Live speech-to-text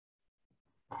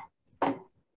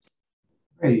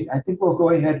Great. I think we'll go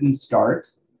ahead and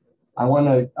start. I want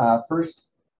to first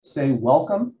say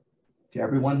welcome to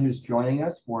everyone who's joining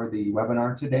us for the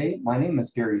webinar today. My name is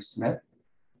Gary Smith,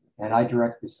 and I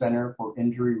direct the Center for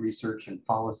Injury Research and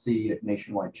Policy at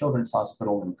Nationwide Children's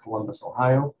Hospital in Columbus,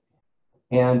 Ohio.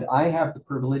 And I have the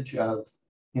privilege of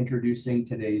introducing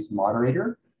today's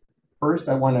moderator. First,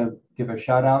 I want to give a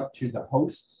shout out to the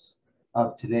hosts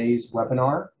of today's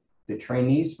webinar, the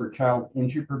Trainees for Child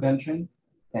Injury Prevention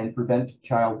and Prevent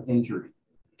Child Injury.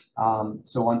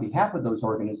 So on behalf of those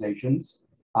organizations,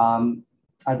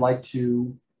 I'd like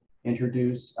to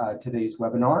introduce today's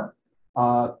webinar.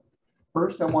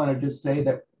 First, I want to just say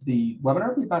that the webinar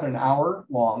will be about an hour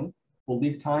long. We'll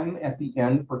leave time at the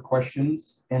end for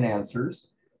questions and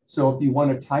answers. So if you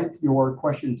want to type your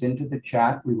questions into the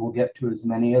chat, we will get to as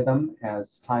many of them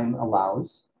as time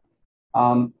allows.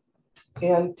 And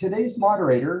today's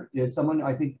moderator is someone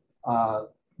I think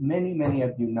many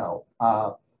of you know,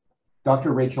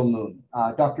 Dr. Rachel Moon.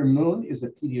 Dr. Moon is a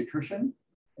pediatrician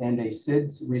and a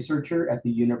SIDS researcher at the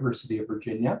University of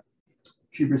Virginia.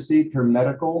 She received her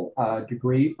medical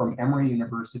degree from Emory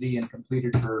University and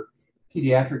completed her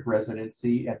pediatric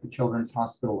residency at the Children's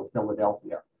Hospital of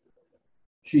Philadelphia.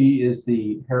 She is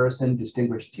the Harrison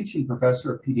Distinguished Teaching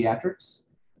Professor of Pediatrics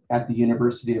at the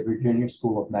University of Virginia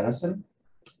School of Medicine.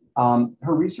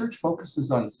 Her research focuses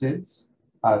on SIDS,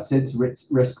 SIDS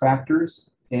risk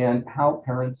factors, and how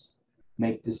parents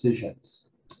make decisions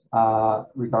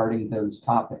regarding those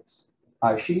topics.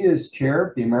 She is chair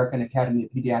of the American Academy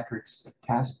of Pediatrics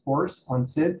Task Force on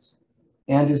SIDS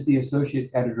and is the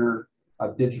associate editor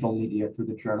of digital media for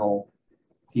the journal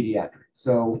Pediatrics.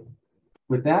 So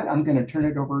with that, I'm going to turn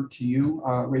it over to you,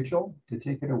 Rachel, to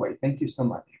take it away. Thank you so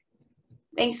much.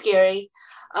 Thanks, Gary.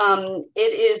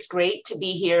 It is great to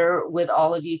be here with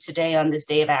all of you today on this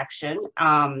day of action.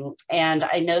 And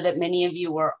I know that many of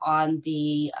you were on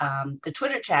the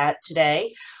Twitter chat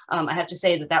today. I have to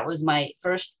say that that was my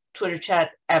first Twitter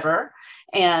chat ever.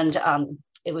 And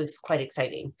it was quite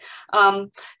exciting.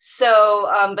 But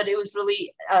it was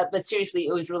really, but seriously,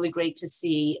 it was really great to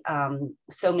see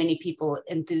so many people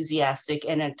enthusiastic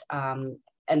in it.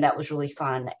 And that was really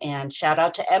fun. And shout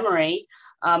out to Emory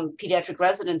Pediatric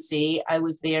Residency. I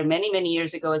was there many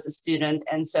years ago as a student,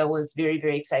 and so was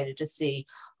very excited to see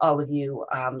all of you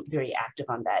very active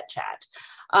on that chat.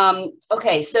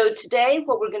 Okay, so today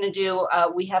what we're going to do,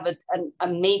 we have an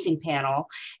amazing panel,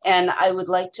 and I would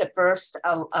like to first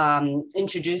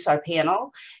introduce our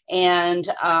panel, and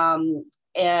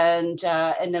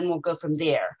then we'll go from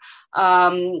there.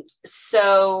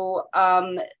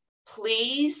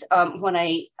 Please, when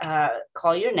I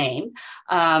call your name,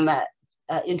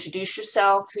 introduce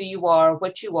yourself, who you are,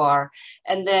 what you are,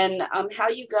 and then how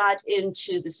you got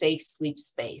into the safe sleep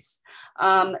space.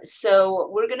 So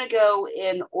we're going to go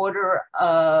in order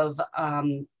of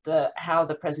how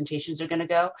the presentations are going to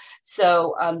go.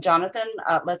 So Jonathan,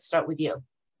 let's start with you.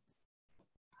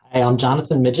 Hi, I'm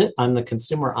Jonathan Midgett. I'm the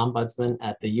Consumer Ombudsman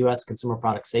at the U.S. Consumer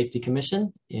Product Safety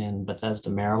Commission in Bethesda,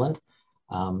 Maryland.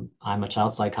 I'm a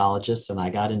child psychologist, and I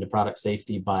got into product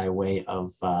safety by way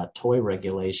of toy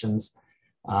regulations,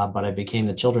 but I became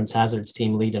the Children's Hazards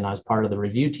Team lead, and I was part of the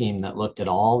review team that looked at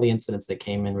all the incidents that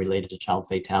came in related to child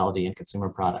fatality and consumer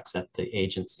products at the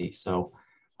agency. So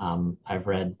I've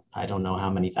read, I don't know how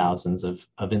many thousands of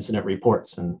incident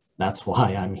reports, and that's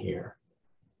why I'm here.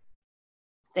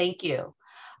 Thank you.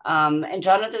 And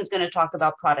Jonathan's going to talk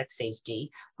about product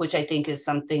safety, which I think is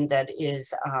something that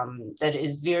is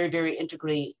very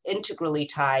integrally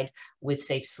tied with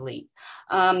safe sleep.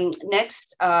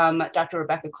 Next, Dr.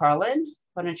 Rebecca Carlin,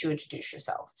 why don't you introduce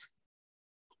yourself?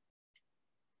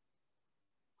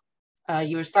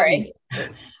 You were starting.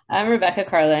 Right. I'm Rebecca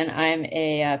Carlin. I'm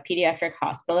a pediatric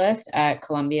hospitalist at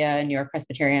Columbia New York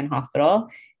Presbyterian Hospital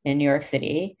in New York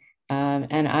City.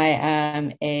 And I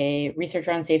am a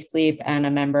researcher on safe sleep and a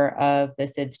member of the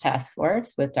SIDS task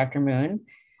force with Dr. Moon.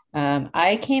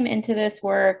 I came into this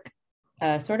work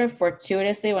sort of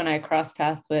fortuitously when I crossed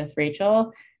paths with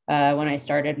Rachel when I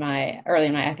started early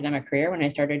in my academic career, when I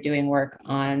started doing work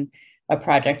on a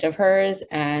project of hers,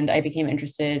 and I became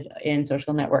interested in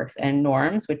social networks and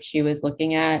norms, which she was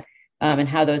looking at, and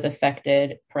how those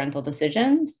affected parental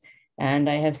decisions. And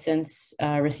I have since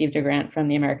received a grant from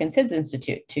the American SIDS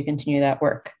Institute to continue that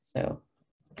work. So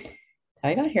that's how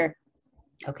I got here.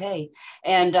 Okay.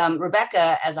 And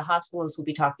Rebecca, as a hospitalist, will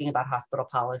be talking about hospital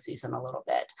policies in a little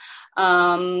bit.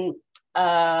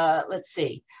 Let's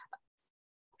see.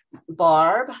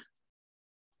 Barb.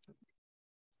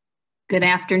 Good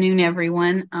afternoon,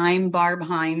 everyone. I'm Barb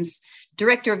Himes,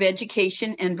 Director of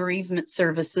Education and Bereavement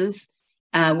Services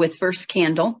with First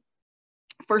Candle.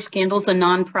 First Candle's a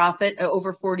nonprofit,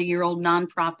 over 40-year-old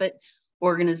nonprofit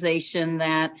organization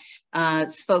that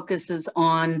focuses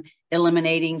on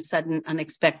eliminating sudden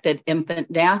unexpected infant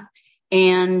death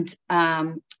and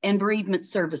bereavement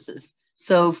services.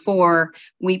 So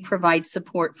we provide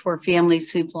support for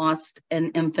families who've lost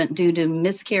an infant due to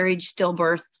miscarriage,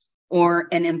 stillbirth, or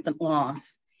an infant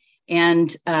loss.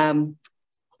 And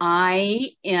I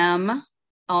am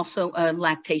also a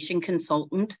lactation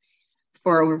consultant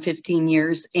for over 15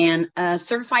 years and a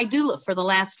certified doula for the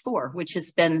last 4, which has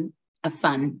been a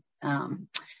fun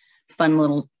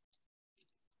little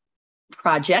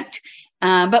project.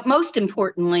 But most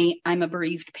importantly, I'm a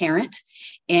bereaved parent,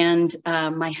 and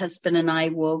my husband and I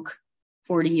woke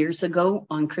 40 years ago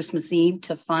on Christmas Eve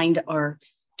to find our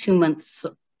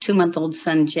 2-month-old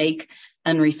son, Jake,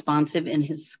 unresponsive in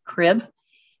his crib.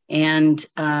 And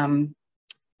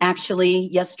actually,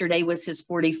 yesterday was his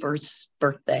 41st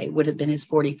birthday, would have been his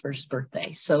 41st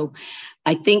birthday. So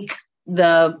I think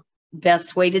the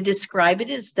best way to describe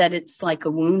it is that it's like a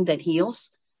wound that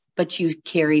heals, but you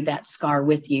carry that scar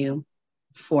with you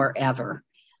forever.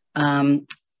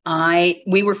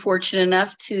 We were fortunate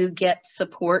enough to get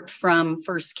support from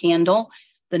First Candle,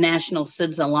 the National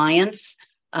SIDS Alliance,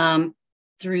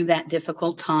 through that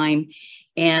difficult time.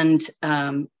 And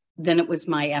then it was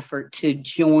my effort to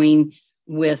join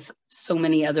with so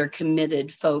many other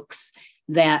committed folks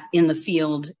that in the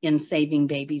field in saving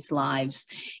babies' lives.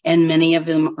 And many of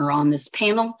them are on this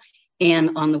panel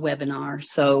and on the webinar.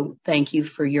 So thank you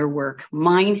for your work.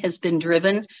 Mine has been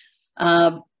driven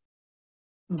by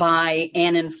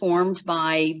and informed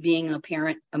by being a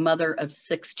parent, a mother of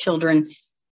 6 children,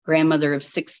 grandmother of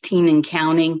 16 and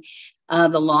counting,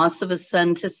 the loss of a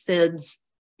son to SIDS,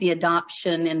 the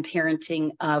adoption and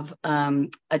parenting of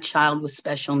a child with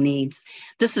special needs.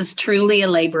 This is truly a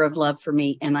labor of love for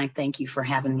me, and I thank you for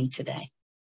having me today.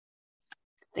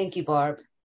 Thank you, Barb.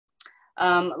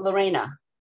 Lorena.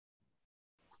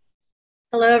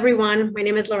 Hello, everyone. My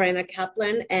name is Lorena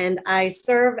Kaplan, and I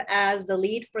serve as the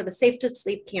lead for the Safe to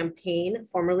Sleep campaign,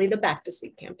 formerly the Back to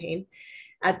Sleep campaign,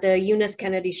 at the Eunice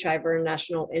Kennedy Shriver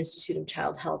National Institute of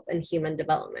Child Health and Human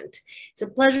Development. It's a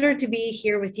pleasure to be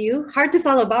here with you. Hard to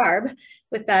follow Barb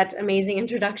with that amazing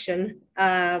introduction,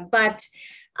 but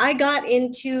I got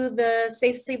into the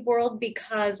safe sleep world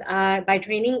because by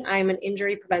training, I'm an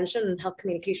injury prevention and health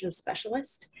communications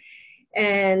specialist.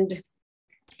 And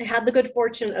I had the good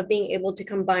fortune of being able to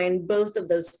combine both of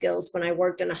those skills when I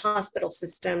worked in a hospital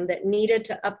system that needed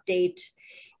to update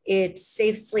its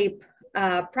safe sleep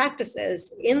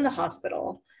practices in the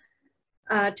hospital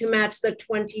to match the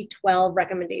 2012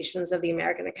 recommendations of the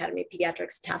American Academy of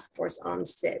Pediatrics Task Force on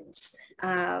SIDS.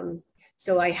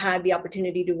 So I had the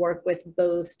opportunity to work with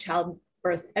both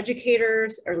childbirth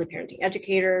educators, early parenting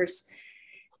educators,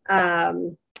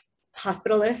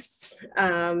 hospitalists,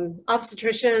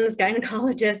 obstetricians,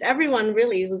 gynecologists, everyone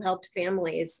really who helped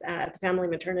families at the Family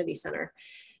Maternity Center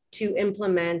to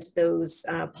implement those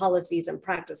policies and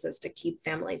practices to keep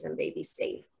families and babies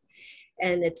safe.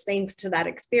 And it's thanks to that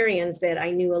experience that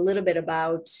I knew a little bit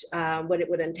about what it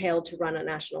would entail to run a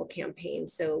national campaign.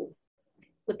 So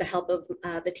with the help of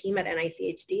the team at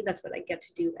NICHD, that's what I get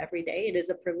to do every day. It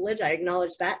is a privilege, I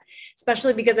acknowledge that,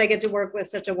 especially because I get to work with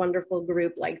such a wonderful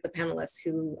group like the panelists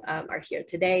who are here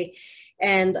today.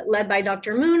 And led by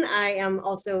Dr. Moon, I am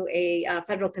also a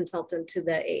federal consultant to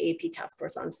the AAP Task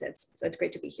Force on SIDS. So it's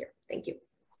great to be here. Thank you.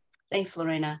 Thanks,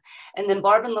 Lorena. And then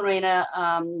Barb and Lorena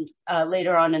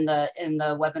later on in the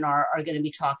webinar are going to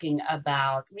be talking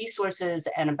about resources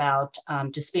and about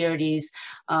disparities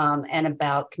and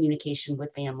about communication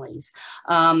with families.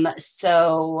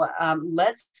 So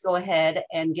let's go ahead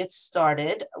and get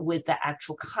started with the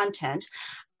actual content.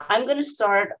 I'm going to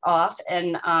start off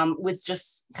and with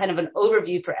just kind of an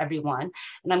overview for everyone.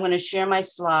 And I'm going to share my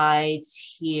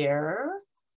slides here.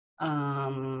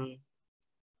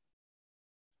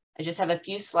 I just have a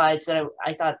few slides that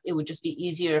I thought it would just be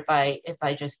easier if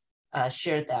I just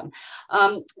shared them.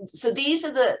 So these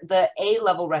are the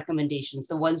A-level recommendations,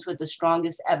 the ones with the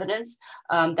strongest evidence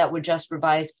that were just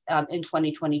revised in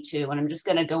 2022. And I'm just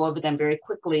going to go over them very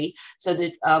quickly so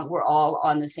that we're all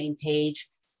on the same page.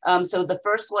 So the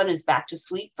first one is back to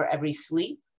sleep for every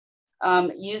sleep.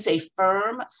 Use a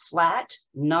firm, flat,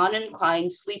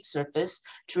 non-inclined sleep surface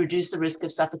to reduce the risk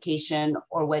of suffocation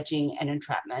or wedging and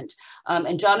entrapment.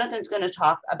 And Jonathan's going to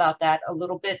talk about that a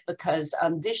little bit because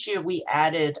this year we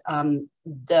added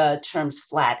the terms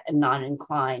flat and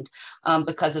non-inclined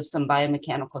because of some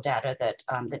biomechanical data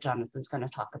that Jonathan's going to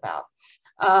talk about.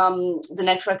 The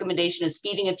next recommendation is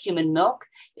feeding of human milk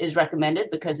is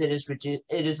recommended because it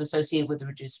is associated with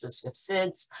reduced risk of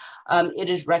SIDS. It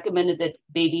is recommended that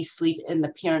babies sleep in the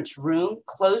parent's room,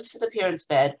 close to the parent's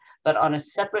bed, but on a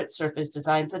separate surface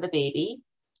designed for the baby,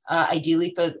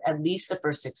 ideally for at least the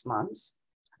first 6 months.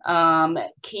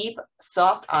 Keep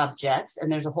soft objects,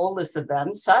 and there's a whole list of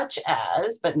them, such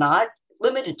as, but not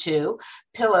limited to,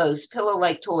 pillows,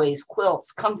 pillow-like toys,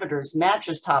 quilts, comforters,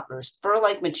 mattress toppers,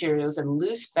 fur-like materials, and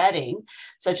loose bedding,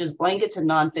 such as blankets and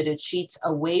non-fitted sheets,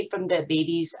 away from the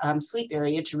baby's sleep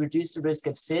area to reduce the risk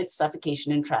of SIDS,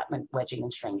 suffocation, entrapment, wedging,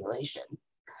 and strangulation.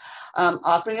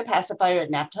 Offering a pacifier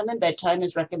at nap time and bedtime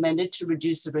is recommended to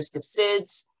reduce the risk of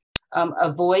SIDS.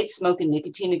 Avoid smoke and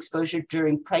nicotine exposure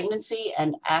during pregnancy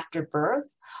and after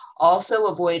birth. Also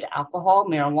avoid alcohol,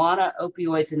 marijuana,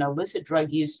 opioids, and illicit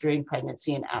drug use during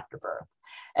pregnancy and after birth.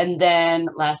 And then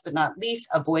last but not least,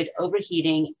 avoid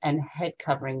overheating and head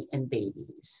covering in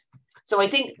babies. So I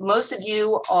think most of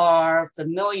you are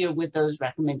familiar with those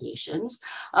recommendations.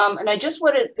 And I just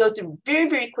want to go through very,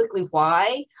 very quickly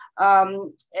why.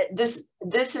 This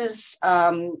is,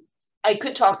 I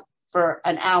could talk for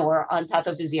an hour on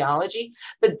pathophysiology,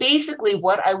 but basically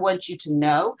what I want you to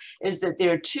know is that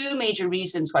there are two major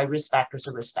reasons why risk factors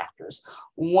are risk factors.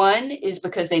 One is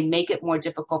because they make it more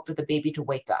difficult for the baby to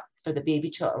wake up, for the baby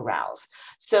to arouse.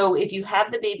 So if you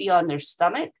have the baby on their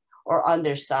stomach or on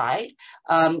their side,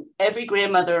 every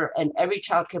grandmother and every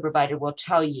childcare provider will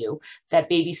tell you that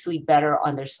babies sleep better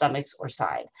on their stomachs or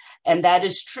side. And that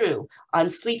is true. On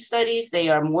sleep studies, they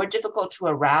are more difficult to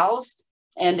arouse,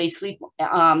 and they sleep,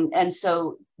 and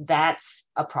so that's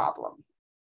a problem.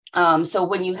 So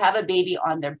when you have a baby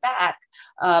on their back,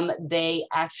 they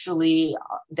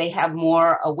have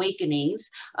more awakenings,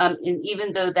 and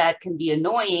even though that can be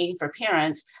annoying for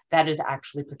parents, that is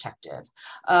actually protective.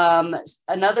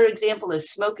 Another example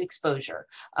is smoke exposure.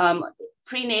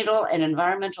 Prenatal and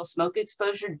environmental smoke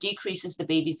exposure decreases the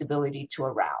baby's ability to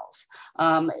arouse.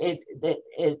 It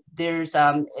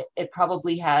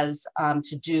probably has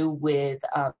to do with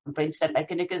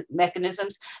brainstem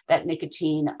mechanisms that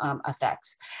nicotine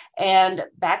affects. And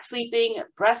back sleeping,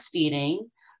 breastfeeding,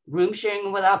 room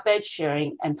sharing without bed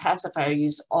sharing, and pacifier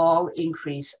use all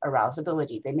increase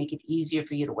arousability. They make it easier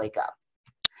for you to wake up.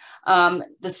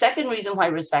 The second reason why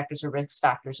risk factors are risk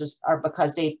factors are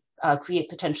because they create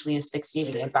potentially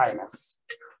asphyxiating environments.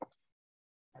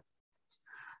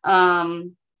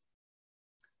 Scam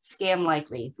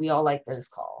likely, we all like those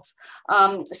calls.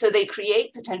 So they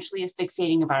create potentially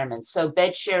asphyxiating environments. So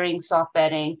bed sharing, soft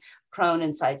bedding, prone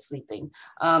and side sleeping.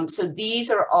 So these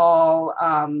are all,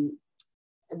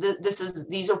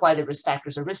 these are why the risk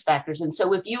factors are risk factors. And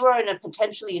so if you are in a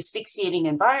potentially asphyxiating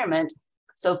environment,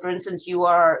 so for instance, you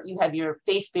have your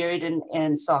face buried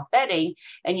in soft bedding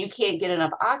and you can't get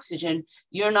enough oxygen,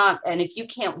 and if you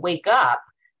can't wake up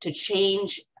to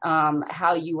change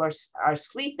how you are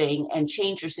sleeping and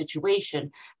change your situation,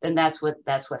 then that's what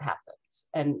happens,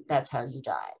 and that's how you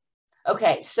die.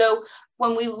 Okay, so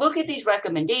when we look at these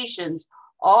recommendations,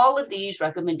 all of these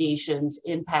recommendations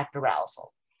impact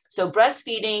arousal. So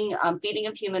breastfeeding, feeding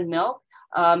of human milk,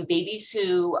 babies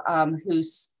who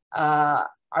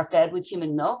are fed with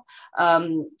human milk,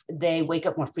 they wake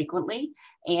up more frequently,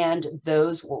 and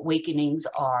those awakenings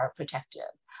are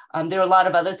protective. There are a lot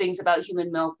of other things about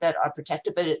human milk that are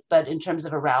protective, but in terms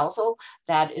of arousal,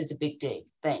 that is a big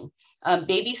thing.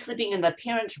 Baby sleeping in the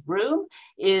parent's room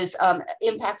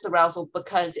impacts arousal,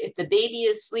 because if the baby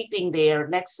is sleeping there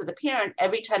next to the parent,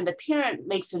 every time the parent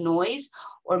makes a noise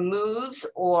or moves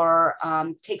or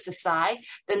takes a sigh,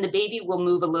 then the baby will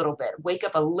move a little bit, wake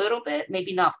up a little bit,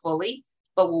 maybe not fully,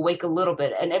 but will wake a little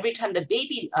bit. And every time the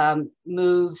baby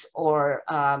moves or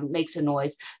makes a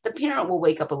noise, the parent will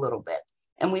wake up a little bit.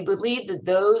 And we believe that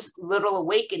those little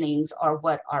awakenings are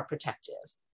what are protective.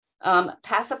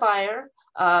 Pacifier,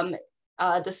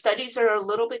 the studies are a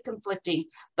little bit conflicting,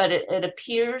 but it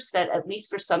appears that at least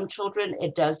for some children,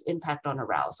 it does impact on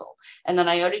arousal. And then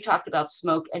I already talked about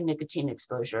smoke and nicotine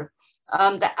exposure.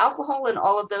 The alcohol and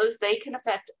all of those, they can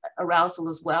affect arousal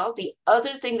as well. The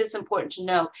other thing that's important to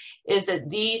know is that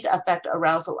these affect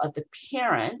arousal of the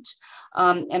parent,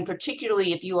 and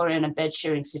particularly if you are in a bed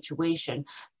sharing situation,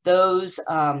 those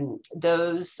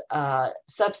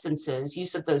substances,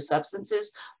 use of those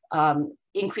substances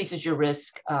increases your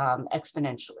risk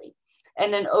exponentially.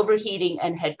 And then overheating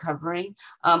and head covering,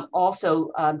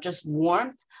 also just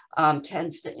warmth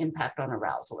tends to impact on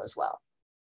arousal as well.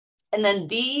 And then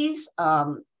these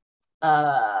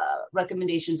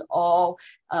recommendations all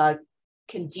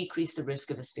can decrease the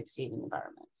risk of asphyxiating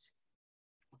environments.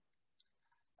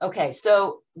 Okay,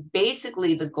 so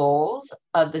basically the goals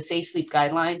of the Safe Sleep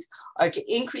Guidelines are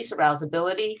to increase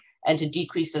arousability and to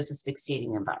decrease those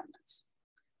asphyxiating environments.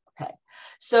 Okay,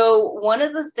 so one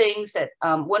of the things that,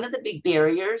 one of the big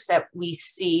barriers that we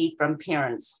see from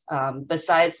parents,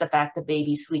 besides the fact that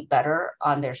babies sleep better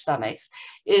on their stomachs,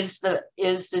 is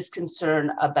this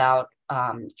concern about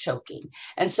choking.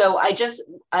 And so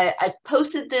I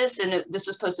posted this, and this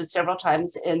was posted several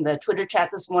times in the Twitter chat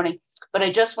this morning, but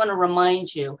I just want to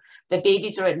remind you that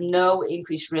babies are at no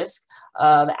increased risk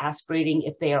of aspirating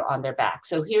if they are on their back.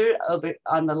 So here over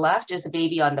on the left is a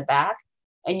baby on the back.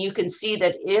 And you can see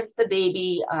that if the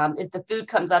baby, if the food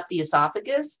comes up the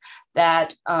esophagus,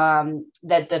 that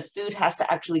the food has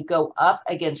to actually go up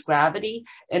against gravity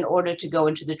in order to go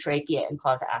into the trachea and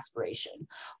cause aspiration.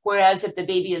 Whereas if the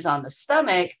baby is on the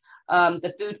stomach,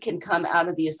 the food can come out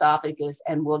of the esophagus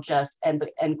and will just,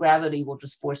 and gravity will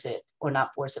just force it, or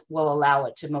not force it, will allow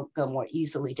it to go more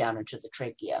easily down into the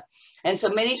trachea. And so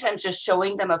many times just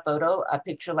showing them a photo, a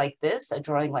picture like this, a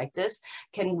drawing like this,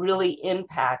 can really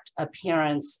impact a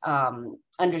parent's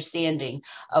understanding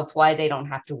of why they don't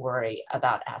have to worry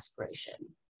about aspiration.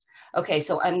 Okay,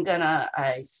 so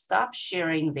I stop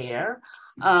sharing there.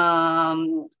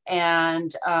 And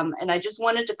I just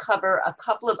wanted to cover a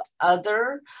couple of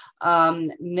other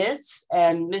myths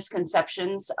and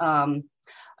misconceptions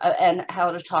and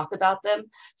how to talk about them.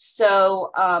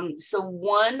 So, so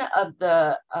one of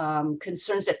the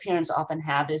concerns that parents often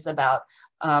have is about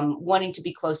wanting to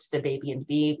be close to the baby and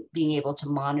being able to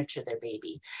monitor their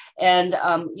baby. And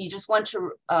you just want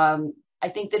to, I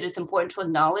think that it's important to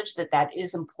acknowledge that that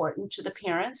is important to the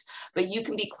parents, but you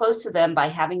can be close to them by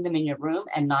having them in your room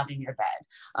and not in your bed.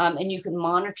 And you can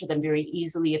monitor them very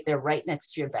easily if they're right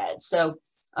next to your bed. So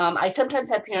I sometimes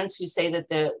have parents who say that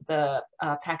the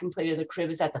pack and play or the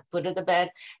crib is at the foot of the bed,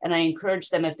 and I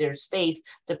encourage them, if there's space,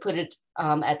 to put it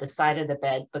at the side of the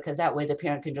bed, because that way the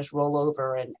parent can just roll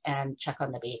over and check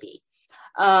on the baby.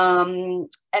 And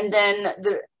then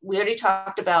we already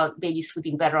talked about babies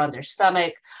sleeping better on their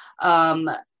stomach.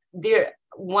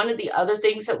 One of the other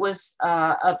things that was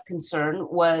of concern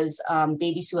was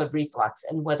babies who have reflux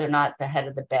and whether or not the head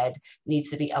of the bed needs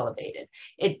to be elevated.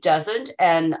 It doesn't.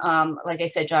 And like I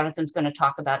said, Jonathan's going to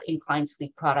talk about inclined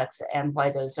sleep products and why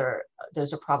those are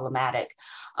problematic.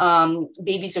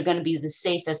 Babies are going to be the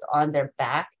safest on their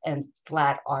back and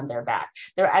flat on their back.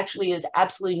 There actually is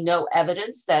absolutely no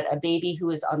evidence that a baby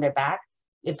who is on their back,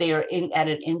 if they are at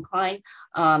an incline,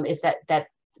 if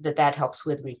that helps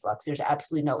with reflux. There's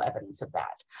absolutely no evidence of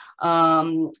that.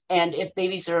 And if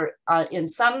babies are in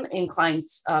some inclined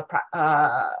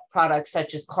products,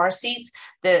 such as car seats,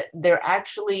 they're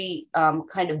actually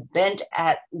kind of bent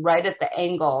right at the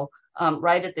angle,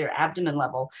 right at their abdomen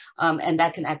level, and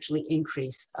that can actually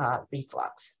increase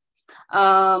reflux.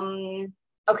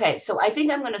 Okay, so I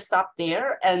think I'm going to stop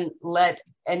there and let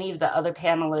any of the other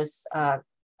panelists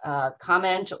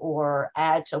comment or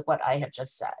add to what I have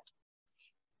just said.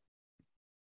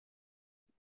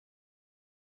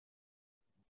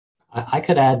 I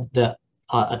could add the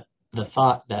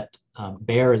thought that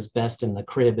bare is best in the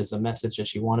crib is a message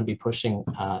that you want to be pushing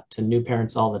to new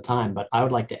parents all the time. But I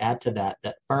would like to add to that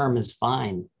firm is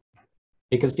fine,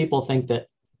 because people think that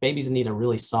babies need a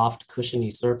really soft,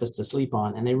 cushiony surface to sleep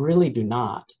on, and they really do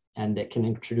not. And it can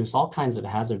introduce all kinds of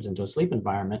hazards into a sleep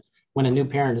environment when a new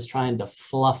parent is trying to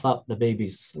fluff up the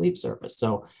baby's sleep surface.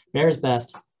 So bare is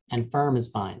best and firm is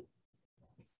fine.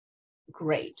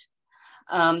 Great.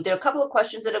 There are a couple of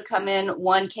questions that have come in.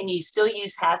 One, can you still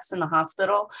use hats in the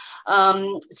hospital?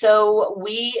 So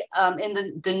we,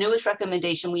 in the newest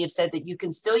recommendation, we have said that you can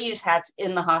still use hats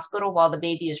in the hospital while the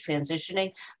baby is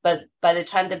transitioning, but by the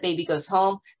time the baby goes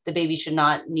home, the baby should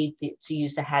not need to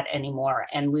use the hat anymore,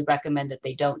 and we recommend that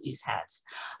they don't use hats.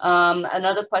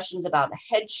 Another question is about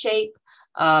head shape,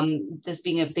 this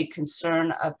being a big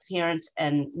concern of parents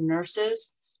and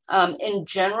nurses. In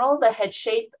general, the head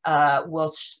shape it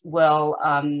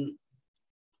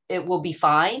will be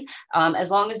fine as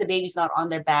long as the baby's not on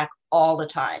their back all the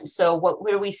time. So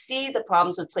where we see the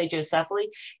problems with plagiocephaly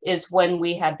is when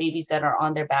we have babies that are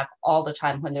on their back all the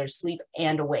time when they're asleep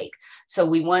and awake. So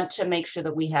we want to make sure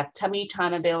that we have tummy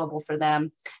time available for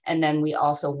them. And then we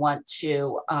also want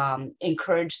to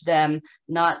encourage them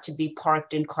not to be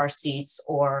parked in car seats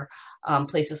or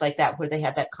places like that where they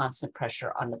have that constant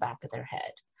pressure on the back of their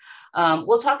head.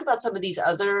 We'll talk about some of these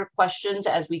other questions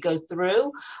as we go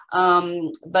through,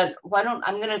 but I'm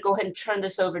going to go ahead and turn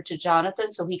this over to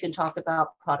Jonathan so he can talk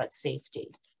about product safety.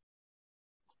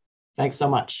 Thanks so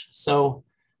much. So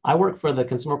I work for the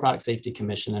Consumer Product Safety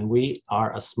Commission, and we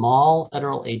are a small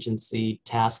federal agency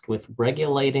tasked with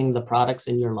regulating the products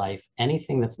in your life,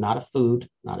 anything that's not a food,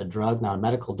 not a drug, not a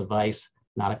medical device,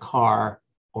 not a car,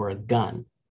 or a gun.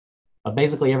 But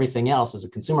basically everything else is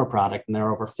a consumer product, and there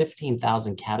are over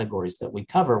 15,000 categories that we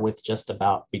cover with just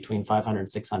about between 500 and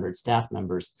 600 staff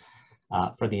members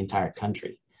for the entire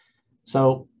country.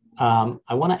 So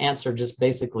I want to answer just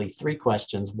basically 3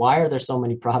 questions. Why are there so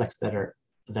many products that are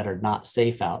not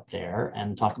safe out there,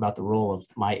 and talk about the role of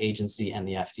my agency and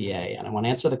the FDA. And I want to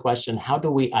answer the question, how do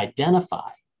we identify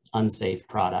unsafe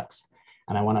products?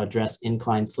 And I want to address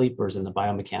inclined sleepers and the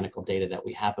biomechanical data that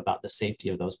we have about the safety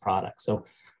of those products. So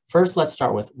first, let's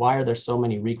start with, why are there so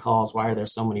many recalls? Why are there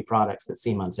so many products that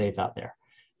seem unsafe out there?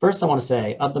 First, I want to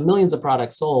say, of the millions of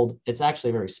products sold, it's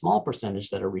actually a very small percentage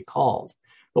that are recalled.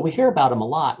 But we hear about them a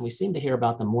lot, and we seem to hear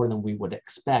about them more than we would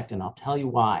expect, and I'll tell you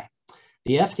why.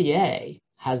 The FDA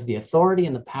has the authority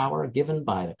and the power given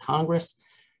by the Congress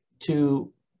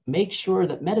to make sure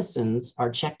that medicines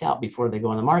are checked out before they go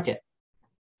on the market.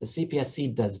 The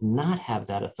CPSC does not have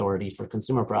that authority for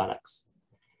consumer products.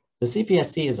 The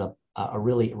CPSC is a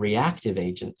really reactive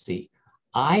agency.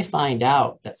 I find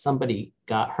out that somebody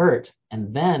got hurt,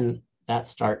 and then that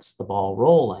starts the ball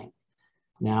rolling.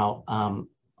 Now,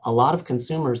 a lot of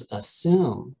consumers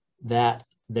assume that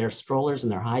their strollers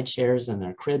and their high chairs and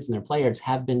their cribs and their play yards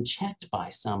have been checked by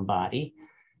somebody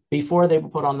before they were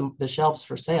put on the shelves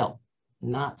for sale.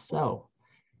 Not so.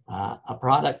 A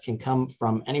product can come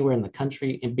from anywhere in the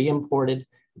country and be imported,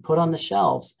 put on the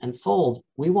shelves and sold.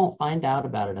 We won't find out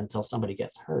about it until somebody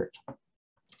gets hurt.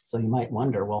 So you might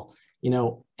wonder, well,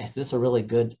 is this a really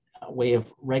good way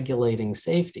of regulating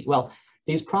safety? Well,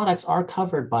 these products are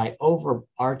covered by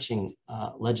overarching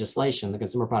legislation. The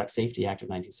Consumer Product Safety Act of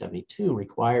 1972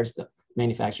 requires the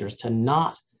manufacturers to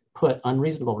not put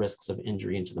unreasonable risks of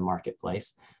injury into the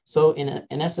marketplace. So in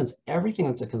essence, everything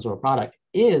that's a consumer product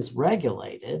is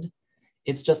regulated.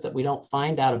 It's just that we don't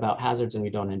find out about hazards and we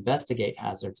don't investigate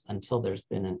hazards until there's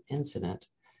been an incident.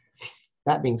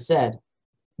 That being said,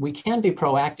 we can be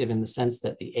proactive in the sense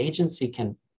that the agency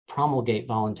can promulgate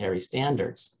voluntary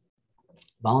standards.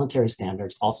 Voluntary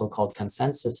standards, also called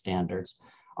consensus standards,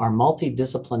 are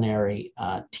multidisciplinary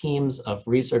teams of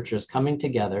researchers coming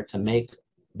together to make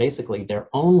basically their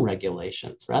own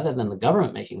regulations. Rather than the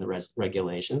government making the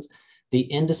regulations, the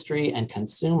industry and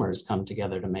consumers come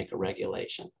together to make a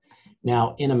regulation.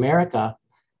 Now, in America,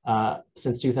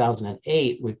 since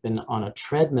 2008, we've been on a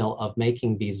treadmill of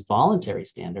making these voluntary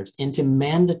standards into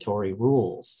mandatory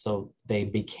rules. So they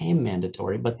became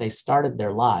mandatory, but they started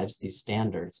their lives, these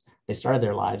standards, they started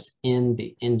their lives in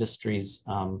the industry's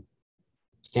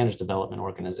standards development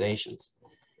organizations.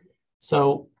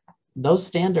 So those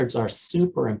standards are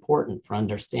super important for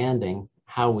understanding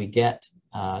how we get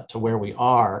to where we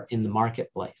are in the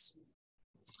marketplace.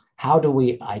 How do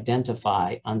we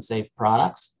identify unsafe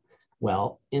products?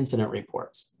 Well, incident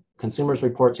reports. Consumers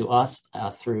report to us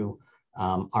through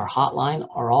our hotline,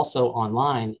 or also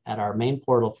online at our main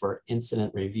portal for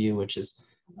incident review, which is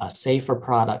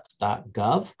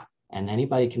saferproducts.gov. And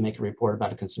anybody can make a report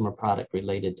about a consumer product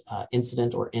related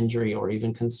incident or injury or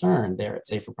even concern there at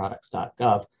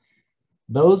saferproducts.gov.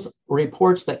 Those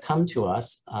reports that come to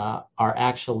us are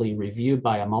actually reviewed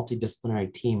by a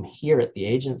multidisciplinary team here at the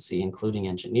agency, including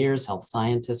engineers, health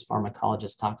scientists,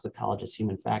 pharmacologists, toxicologists,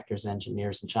 human factors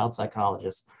engineers, and child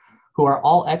psychologists, who are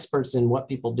all experts in what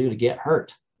people do to get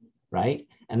hurt, right?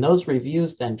 And those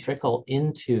reviews then trickle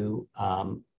into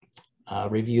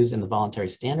reviews in the voluntary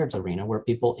standards arena, where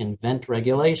people invent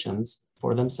regulations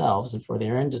for themselves and for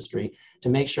their industry to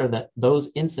make sure that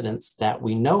those incidents that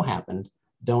we know happened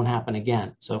don't happen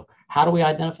again. So how do we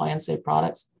identify unsafe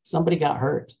products? Somebody got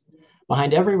hurt.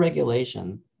 Behind every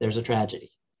regulation, there's a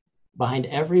tragedy. Behind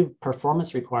every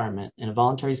performance requirement in a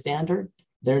voluntary standard,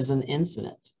 there's an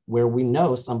incident where we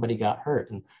know somebody got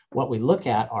hurt. And what we look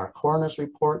at are coroner's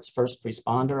reports, first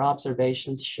responder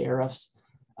observations, sheriff's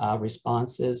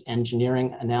responses,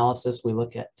 engineering analysis. We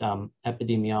look at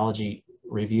epidemiology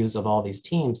reviews of all these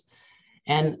teams.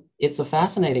 And it's a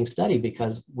fascinating study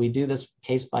because we do this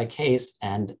case by case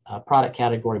and product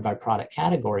category by product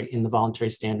category in the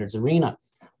voluntary standards arena.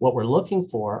 What we're looking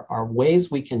for are ways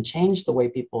we can change the way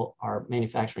people are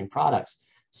manufacturing products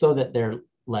so that they're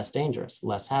less dangerous,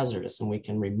 less hazardous, and we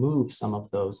can remove some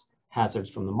of those hazards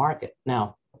from the market.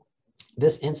 Now,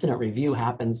 this incident review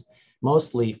happens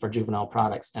mostly for juvenile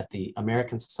products at the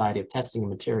American Society of Testing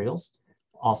and Materials,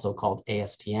 also called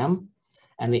ASTM.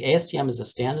 And the ASTM is a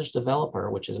standards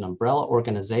developer, which is an umbrella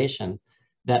organization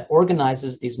that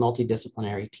organizes these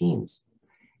multidisciplinary teams.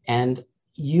 And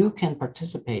you can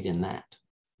participate in that.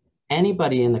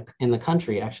 anybody in the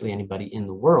country, actually anybody in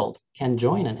the world, can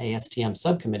join an ASTM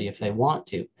subcommittee if they want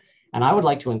to. And I would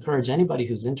like to encourage anybody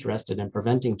who's interested in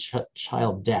preventing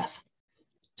child death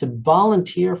to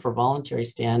volunteer for voluntary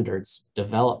standards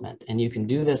development. And you can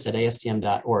do this at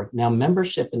astm.org. Now,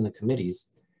 membership in the committees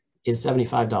is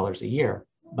 $75 a year,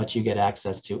 but you get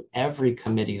access to every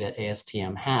committee that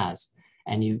ASTM has.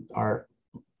 And you are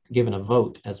given a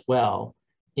vote as well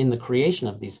in the creation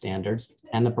of these standards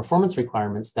and the performance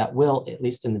requirements that will, at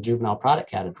least in the juvenile product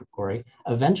category,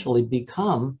 eventually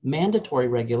become mandatory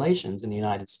regulations in the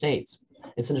United States.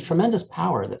 It's a tremendous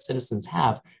power that citizens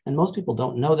have, and most people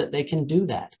don't know that they can do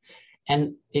that.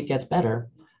 And it gets better.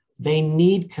 They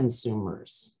need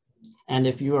consumers. And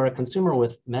if you are a consumer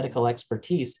with medical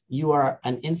expertise, you are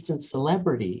an instant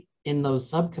celebrity in those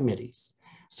subcommittees.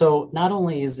 So not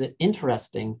only is it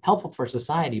interesting, helpful for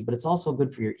society, but it's also good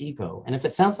for your ego. And if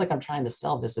it sounds like I'm trying to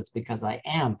sell this, it's because I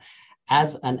am.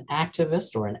 As an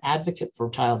activist or an advocate for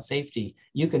child safety,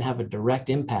 you can have a direct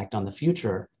impact on the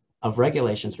future of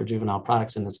regulations for juvenile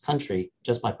products in this country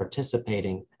just by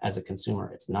participating as a consumer.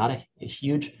 It's not a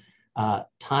huge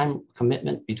time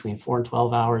commitment, between 4 and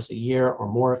 12 hours a year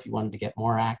or more if you wanted to get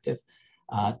more active.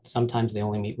 Sometimes they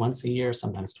only meet once a year,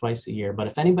 sometimes twice a year. But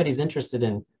if anybody's interested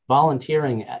in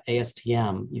volunteering at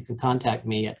ASTM, you can contact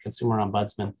me at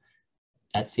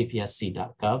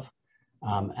consumerombudsman@cpsc.gov,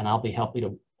 and I'll be happy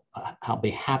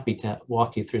to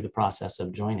walk you through the process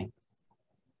of joining.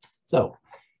 So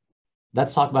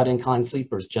let's talk about incline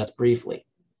sleepers just briefly.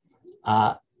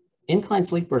 Incline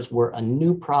sleepers were a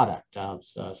new product of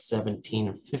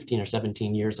 15 or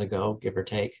 17 years ago, give or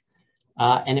take.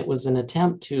 And it was an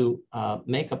attempt to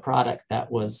make a product that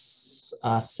was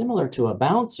similar to a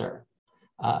bouncer.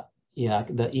 Yeah,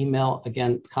 the email,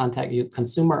 again, contact you,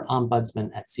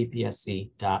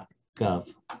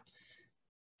 consumerombudsman@cpsc.gov.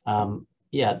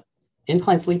 Yeah,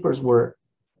 incline sleepers were,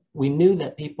 we knew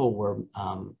that people were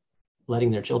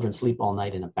letting their children sleep all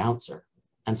night in a bouncer.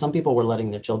 And some people were letting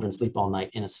their children sleep all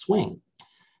night in a swing.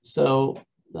 So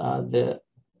the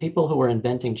people who were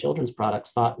inventing children's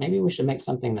products thought maybe we should make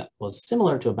something that was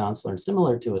similar to a bouncer and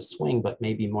similar to a swing, but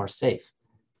maybe more safe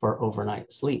for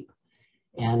overnight sleep.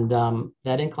 And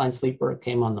that incline sleeper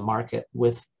came on the market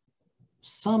with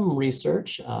some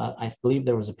research. I believe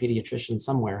there was a pediatrician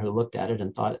somewhere who looked at it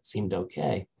and thought it seemed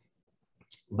okay.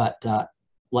 But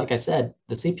like I said,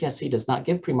 the CPSC does not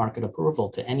give pre-market approval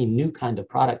to any new kind of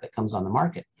product that comes on the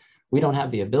market. We don't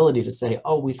have the ability to say,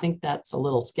 oh, we think that's a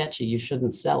little sketchy, you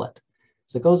shouldn't sell it.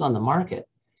 So it goes on the market.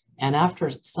 And after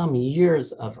some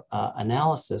years of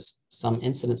analysis, some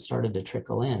incidents started to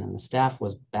trickle in, and the staff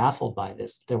was baffled by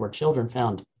this. There were children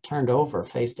found turned over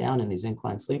face down in these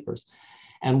incline sleepers.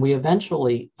 And we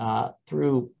eventually,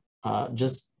 through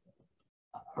just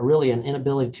really an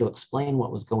inability to explain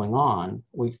what was going on,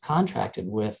 we contracted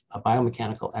with a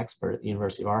biomechanical expert at the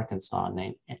University of Arkansas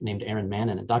named Erin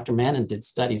Mannon. And Dr. Mannon did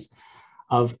studies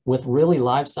with really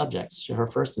live subjects. Her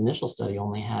first initial study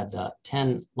only had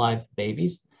 10 live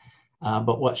babies.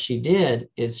 But what she did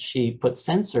is she put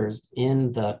sensors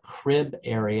in the crib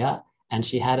area, and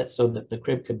she had it so that the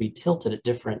crib could be tilted at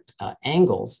different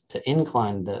angles to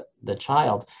incline the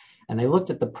child. And they looked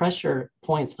at the pressure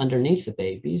points underneath the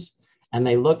babies, and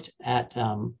they looked at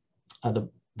the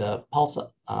pulse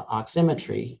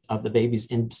oximetry of the babies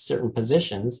in certain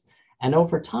positions. And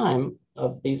over time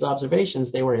of these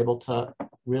observations, they were able to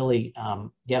really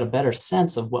get a better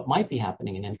sense of what might be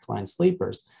happening in incline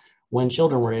sleepers when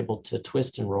children were able to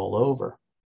twist and roll over.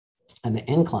 And the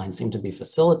incline seemed to be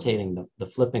facilitating the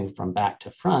flipping from back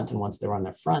to front. And once they were on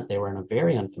their front, they were in a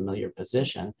very unfamiliar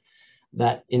position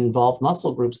that involved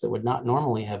muscle groups that would not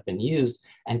normally have been used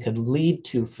and could lead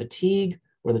to fatigue,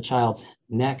 where the child's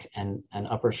neck and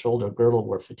upper shoulder girdle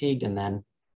were fatigued, and then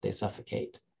they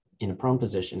suffocate in a prone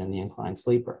position in the inclined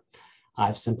sleeper.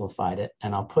 I've simplified it,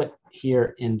 and I'll put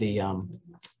here in the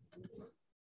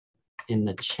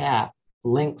chat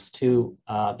links to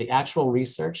the actual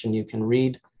research, and you can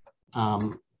read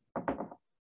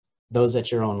those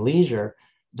at your own leisure.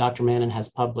 Dr. Mannon has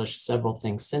published several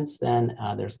things since then.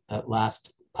 There's the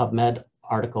last PubMed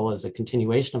article is a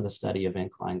continuation of the study of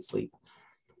inclined sleep.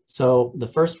 So the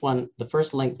first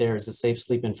link there is the safe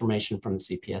sleep information from the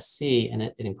CPSC, and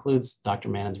it includes Dr.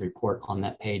 Mannon's report on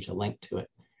that page, a link to it.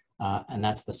 And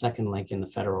that's the second link in the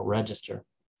Federal Register.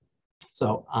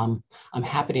 So I'm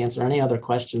happy to answer any other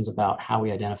questions about how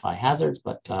we identify hazards,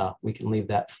 but we can leave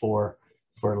that for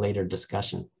later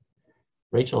discussion.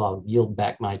 Rachel, I'll yield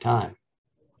back my time.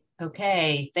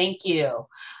 Okay, thank you.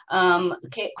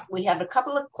 Okay, we have a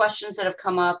couple of questions that have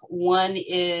come up. One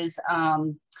is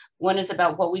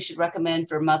about what we should recommend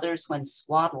for mothers when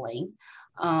swaddling.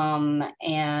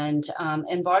 And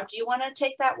Barb, do you want to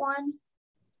take that one?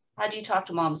 How do you talk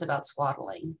to moms about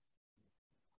swaddling?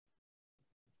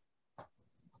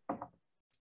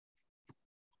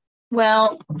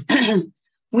 Well,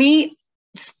 we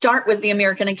start with the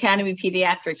American Academy of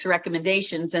Pediatrics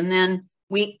recommendations, and then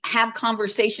we have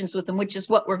conversations with them, which is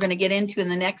what we're going to get into in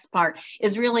the next part,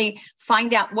 is really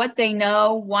find out what they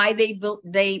know, why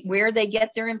where they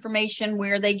get their information,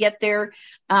 where they get their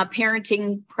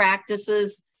parenting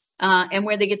practices, and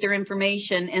where they get their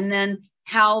information, and then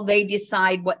how they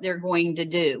decide what they're going to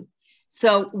do.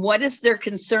 So what is their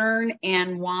concern,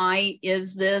 and why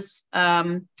is this,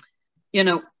 why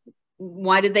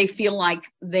do they feel like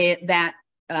that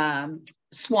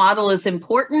swaddle is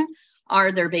important?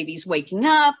 Are their babies waking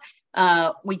up?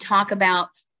 We talk about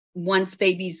once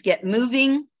babies get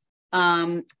moving,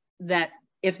 that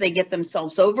if they get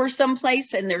themselves over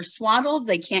someplace and they're swaddled,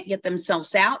 they can't get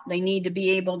themselves out. They need to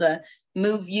be able to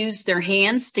use their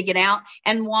hands to get out,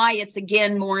 and why it's,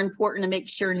 again, more important to make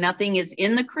sure nothing is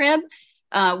in the crib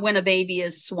when a baby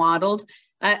is swaddled.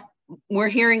 We're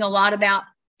hearing a lot about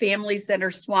families that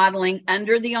are swaddling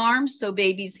under the arms, so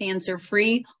baby's hands are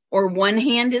free or one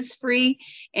hand is free,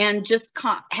 and just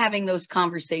having those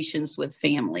conversations with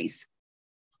families.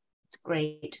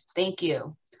 Great, thank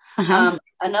you. Uh-huh.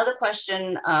 Another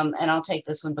question, and I'll take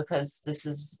this one because this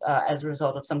is as a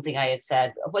result of something I had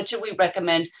said. What should we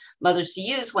recommend mothers to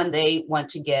use when they want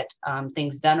to get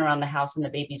things done around the house and the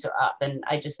babies are up? And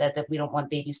I just said that we don't want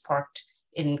babies parked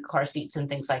in car seats and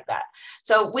things like that.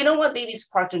 So we don't want babies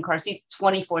parked in car seats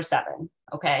 24/7,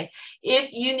 okay?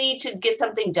 If you need to get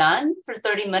something done for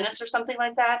 30 minutes or something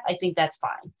like that, I think that's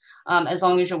fine, as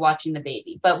long as you're watching the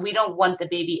baby. But we don't want the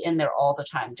baby in there all the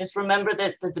time. Just remember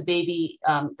that the baby,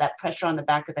 that pressure on the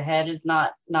back of the head is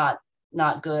not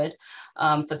good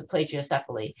for the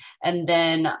plagiocephaly. And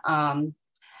then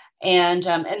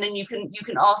then you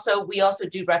can also, we also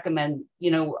do recommend,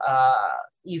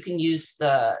 you can use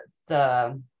the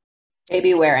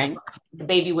baby wearing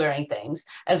things,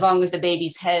 as long as the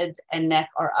baby's head and neck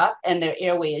are up and their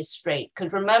airway is straight.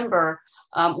 Because remember,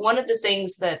 one of the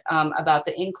things that about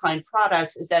the incline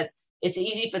products is that it's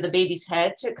easy for the baby's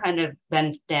head to kind of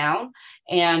bend down,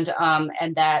 and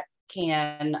that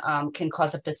can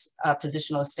cause a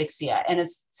positional asphyxia. And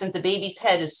since a baby's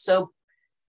head is so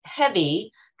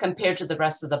heavy compared to the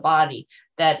rest of the body,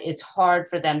 that it's hard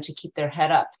for them to keep their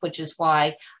head up, which is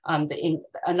why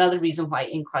another reason why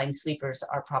inclined sleepers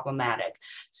are problematic.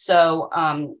 So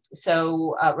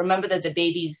remember that the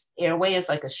baby's airway is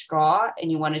like a straw,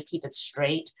 and you want to keep it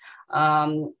straight.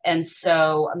 And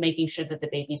so making sure that the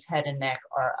baby's head and neck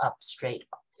are up straight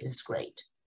is great,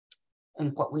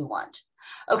 and what we want.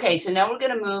 Okay, so now we're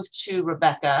going to move to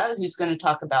Rebecca, who's going to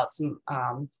talk about some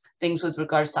things with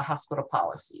regards to hospital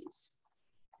policies.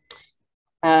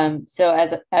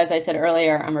 So as I said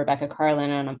earlier, I'm Rebecca Carlin,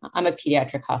 and I'm a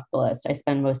pediatric hospitalist. I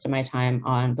spend most of my time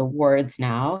on the wards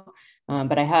now,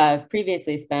 but I have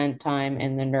previously spent time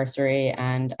in the nursery,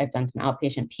 and I've done some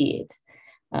outpatient peds.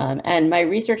 And my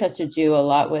research has to do a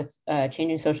lot with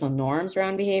changing social norms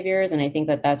around behaviors, and I think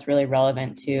that that's really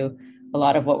relevant to a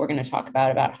lot of what we're going to talk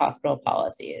about hospital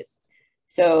policies.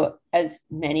 So as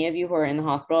many of you who are in the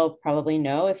hospital probably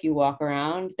know, if you walk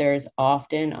around, there's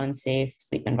often unsafe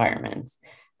sleep environments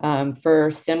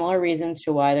for similar reasons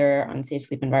to why there are unsafe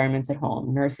sleep environments at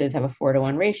home. Nurses have a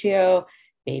 4-to-1 ratio,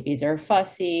 babies are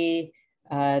fussy,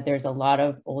 there's a lot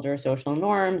of older social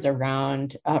norms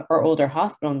around, or older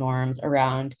hospital norms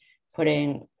around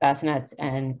putting bassinets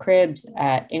and cribs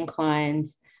at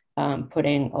inclines,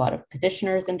 putting a lot of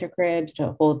positioners into cribs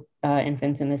to hold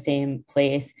infants in the same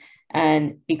place.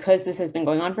 And because this has been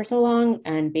going on for so long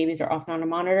and babies are often on a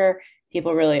monitor,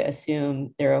 people really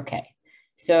assume they're okay.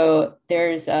 So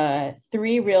there's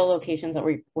 3 real locations that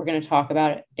we're going to talk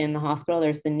about in the hospital.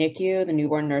 There's the NICU, the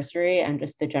newborn nursery, and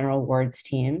just the general wards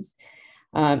teams.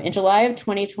 In July of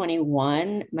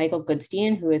 2021, Michael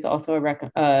Goodstein, who is also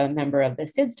a member of the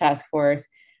SIDS task force,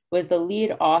 was the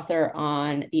lead author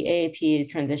on the AAP's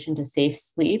transition to safe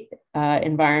sleep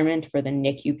environment for the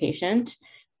NICU patient,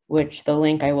 which the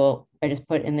link I just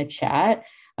put in the chat.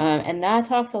 And that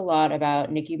talks a lot about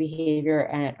NICU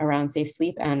behavior around safe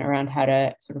sleep and around how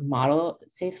to sort of model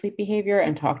safe sleep behavior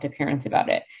and talk to parents about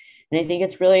it. And I think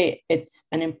it's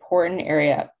an important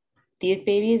area. These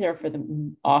babies are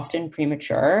often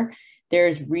premature.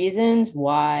 There's reasons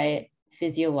why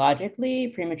physiologically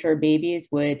premature babies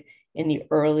would, in the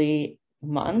early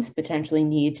months, potentially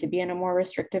need to be in a more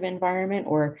restrictive environment,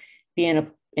 or be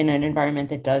in an environment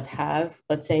that does have,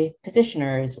 let's say,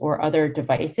 positioners or other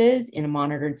devices in a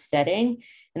monitored setting.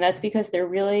 And that's because they're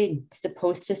really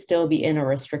supposed to still be in a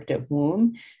restrictive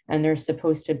womb, and they're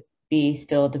supposed to be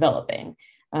still developing.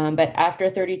 But after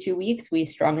 32 weeks, we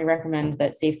strongly recommend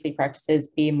that safe sleep practices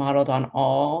be modeled on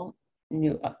all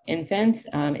new infants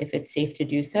if it's safe to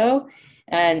do so.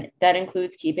 And that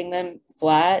includes keeping them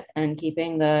flat and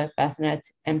keeping the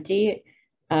bassinets empty,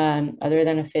 other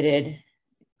than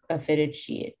a fitted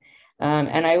sheet.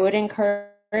 And I would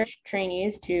encourage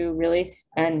trainees to really,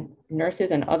 and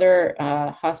nurses and other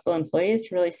hospital employees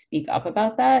to really speak up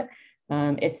about that.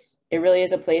 It really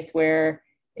is a place where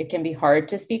it can be hard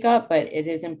to speak up, but it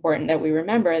is important that we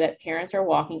remember that parents are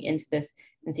walking into this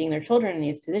and seeing their children in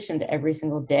these positions every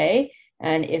single day.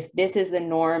 And if this is the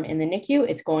norm in the NICU,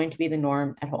 it's going to be the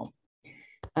norm at home.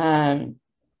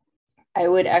 I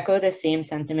would echo the same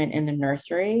sentiment in the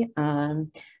nursery,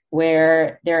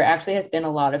 where there actually has been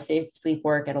a lot of safe sleep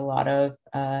work at a lot of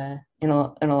in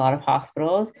a lot of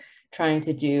hospitals, trying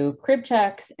to do crib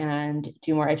checks and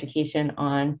do more education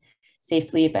on safe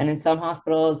sleep. And in some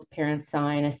hospitals, parents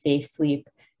sign a safe sleep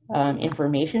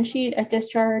information sheet at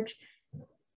discharge.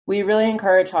 We really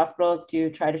encourage hospitals to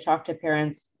try to talk to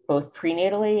parents both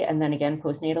prenatally and then again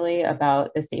postnatally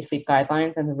about the safe sleep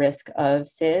guidelines and the risk of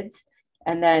SIDS,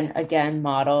 and then again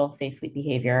model safe sleep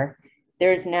behavior.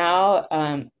 There's now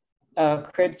a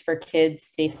Cribs for Kids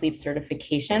safe sleep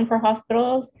certification for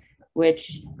hospitals,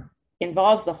 which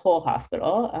involves the whole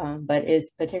hospital, but is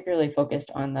particularly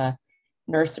focused on the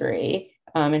nursery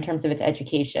in terms of its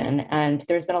education. And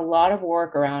there's been a lot of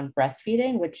work around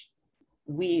breastfeeding, which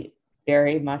we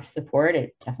very much support.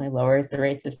 It definitely lowers the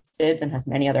rates of SIDS and has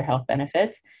many other health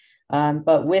benefits.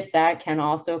 But with that can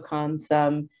also come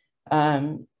some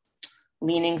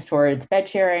leanings towards bed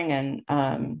sharing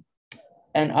and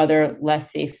other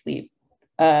less safe sleep,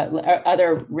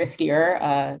 other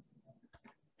riskier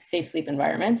safe sleep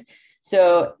environments.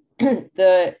 So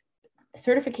the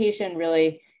certification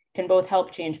really can both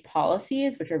help change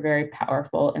policies, which are very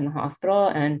powerful in the hospital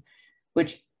and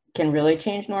which can really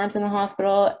change norms in the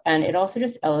hospital. And it also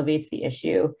just elevates the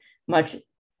issue much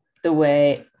the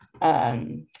way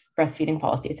breastfeeding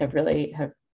policies have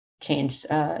changed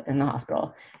in the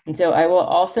hospital. And so I will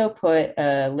also put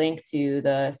a link to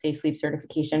the safe sleep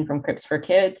certification from Cribs for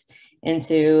Kids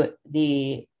into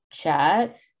the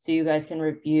chat, so you guys can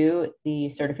review the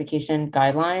certification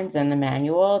guidelines and the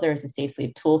manual. There's a safe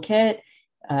sleep toolkit.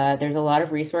 There's a lot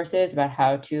of resources about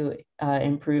how to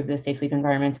improve the safe sleep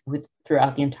environments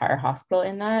throughout the entire hospital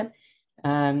in that.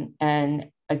 And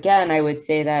again, I would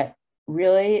say that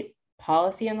really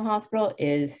policy in the hospital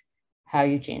is how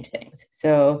you change things.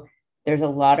 So there's a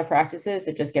lot of practices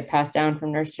that just get passed down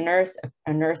from nurse to nurse.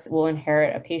 A nurse will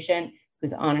inherit a patient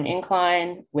who's on an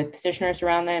incline with positioners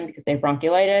around them because they have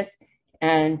bronchiolitis,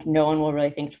 and no one will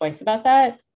really think twice about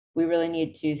that. We really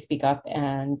need to speak up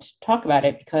and talk about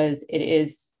it because it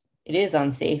is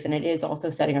unsafe, and it is also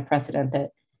setting a precedent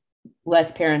that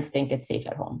lets parents think it's safe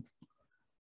at home.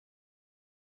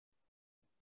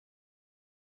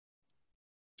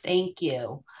 Thank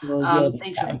you.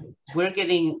 Thanks. We're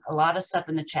getting a lot of stuff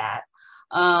in the chat.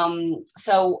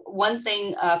 So one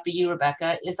thing for you,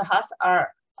 Rebecca, is the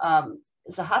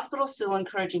hospital still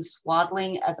encouraging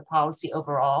swaddling as a policy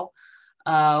overall?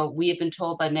 We have been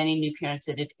told by many new parents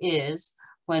that it is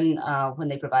when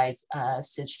they provide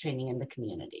SIDS training in the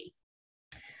community.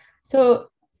 So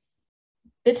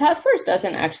the task force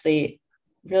doesn't actually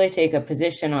really take a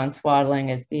position on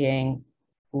swaddling as being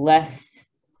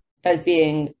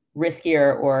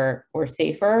riskier or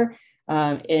safer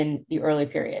in the early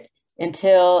period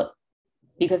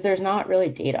because there's not really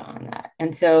data on that.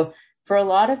 And so for a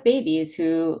lot of babies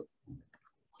who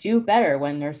do better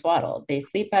when they're swaddled, they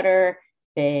sleep better,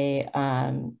 they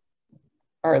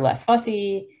are less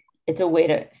fussy. It's a way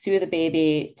to soothe the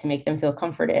baby, to make them feel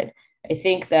comforted. I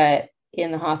think that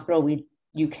in the hospital,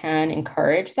 you can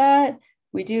encourage that.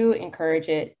 We do encourage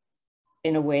it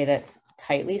in a way that's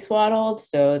tightly swaddled.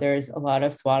 So there's a lot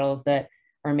of swaddles that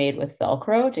are made with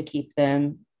Velcro to keep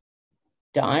them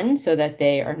done so that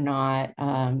they are not,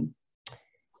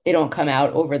 they don't come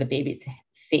out over the baby's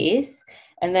face.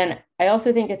 And then I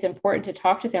also think it's important to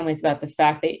talk to families about the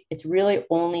fact that it's really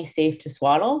only safe to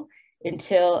swaddle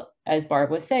until, as Barb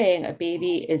was saying, a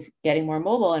baby is getting more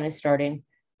mobile and is starting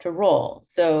to roll.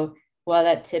 So while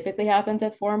that typically happens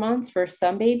at 4 months, for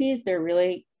some babies, they're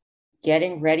really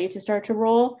getting ready to start to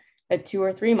roll at 2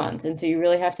 or 3 months. And so you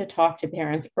really have to talk to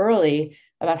parents early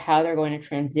about how they're going to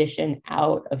transition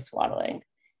out of swaddling.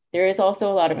 There is also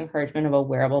a lot of encouragement of a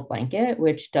wearable blanket,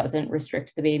 which doesn't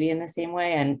restrict the baby in the same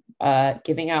way. And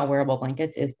giving out wearable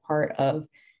blankets is part of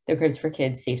the Cribs for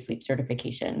Kids Safe Sleep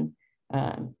Certification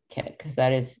kit, because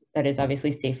that is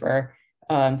obviously safer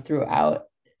throughout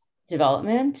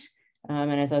development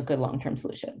and as a good long-term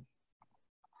solution.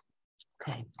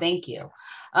 Okay, thank you.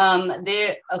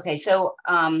 Okay, so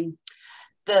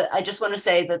I just want to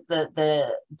say that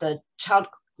the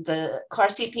car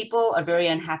seat people are very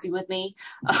unhappy with me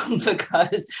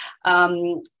because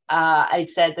I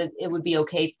said that it would be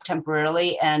okay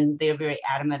temporarily, and they're very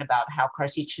adamant about how car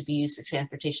seats should be used for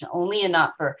transportation only and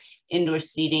not for indoor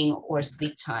seating or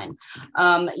sleep time.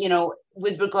 You know,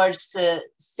 with regards to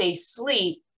safe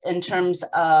sleep, in terms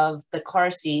of the car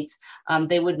seats,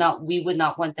 we would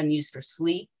not want them used for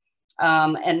sleep.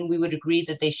 And we would agree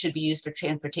that they should be used for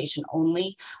transportation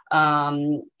only.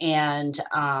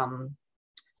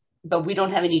 But we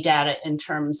don't have any data in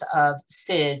terms of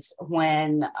SIDS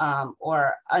when,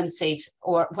 or unsafe,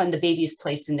 or when the baby is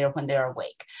placed in there when they're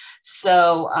awake.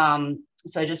 So,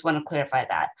 so I just want to clarify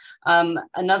that.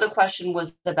 Another question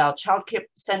was about childcare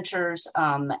centers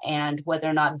and whether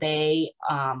or not they,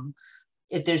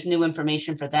 if there's new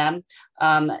information for them.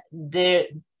 The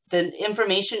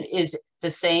information is the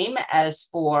same as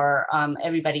for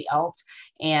everybody else.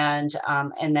 And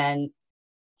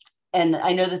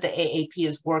I know that the AAP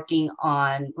is working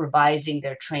on revising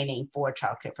their training for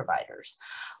childcare providers.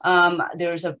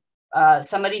 There's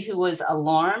somebody who was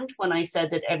alarmed when I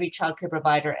said that every childcare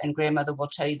provider and grandmother will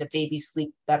tell you that babies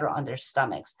sleep better on their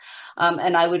stomachs.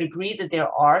 And I would agree that there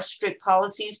are strict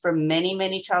policies for many,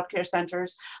 many childcare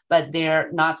centers, but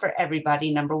they're not for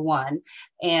everybody, number one.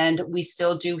 And we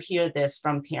still do hear this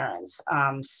from parents.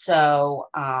 So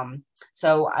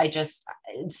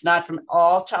it's not from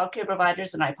all childcare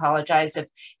providers, and I apologize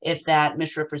if that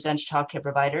misrepresents childcare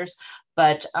providers,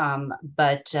 but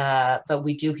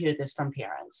we do hear this from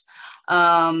parents.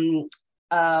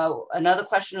 Another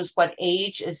question is, what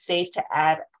age is safe to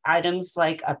add items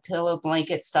like a pillow,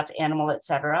 blanket, stuffed animal,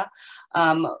 etc.?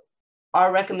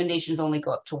 Our recommendations only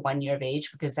go up to 1 year of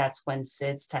age because that's when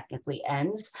SIDS technically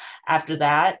ends. After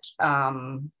that,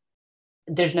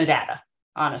 there's no data,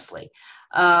 honestly.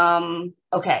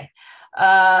 Okay,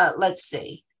 let's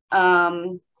see.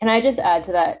 Can I just add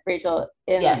to that, Rachel?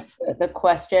 In yes. The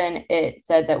question, it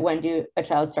said that when a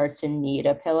child starts to need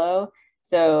a pillow.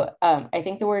 So I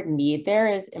think the word need there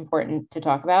is important to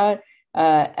talk about.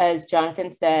 As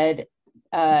Jonathan said,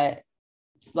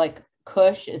 like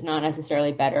cush is not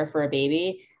necessarily better for a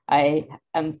baby. I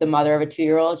am the mother of a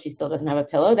 2-year-old. She still doesn't have a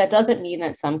pillow. That doesn't mean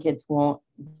that some kids won't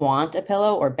want a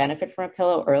pillow or benefit from a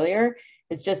pillow earlier.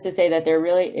 It's just to say that there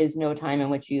really is no time in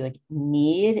which you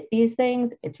need these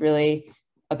things. It's really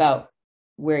about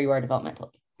where you are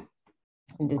developmentally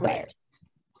and desires.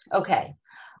 Okay.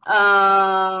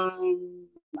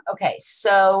 Okay,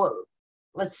 so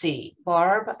let's see,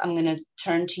 Barb, I'm going to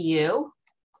turn to you.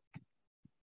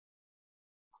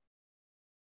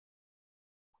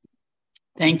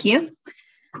 Thank you.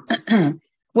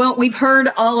 Well, we've heard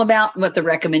all about what the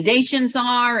recommendations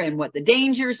are and what the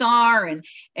dangers are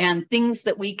and things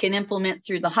that we can implement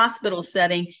through the hospital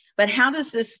setting. But how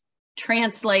does this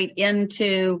translate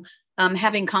into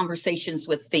having conversations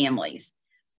with families?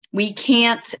 We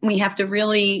have to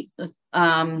really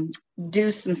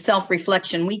do some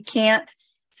self-reflection. We can't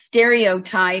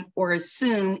stereotype or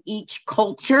assume each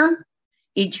culture,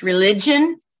 each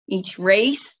religion, each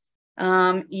race,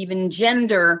 even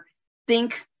gender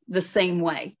think the same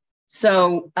way.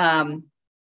 So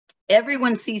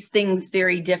everyone sees things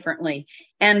very differently.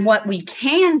 And what we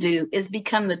can do is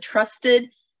become the trusted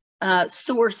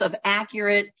source of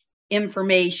accurate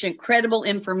information, credible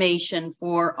information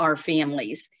for our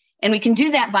families. And we can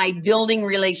do that by building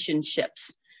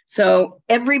relationships. So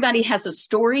everybody has a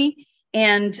story,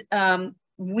 and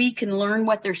we can learn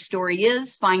what their story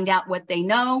is, find out what they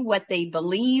know, what they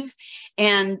believe,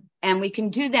 and we can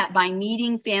do that by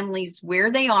meeting families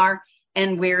where they are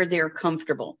and where they're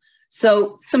comfortable.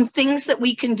 So some things that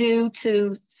we can do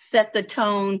to set the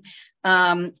tone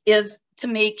is to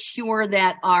make sure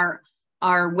that our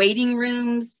waiting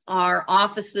rooms, our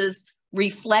offices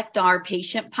reflect our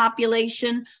patient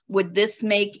population. Would this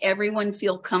make everyone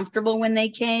feel comfortable when they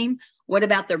came? What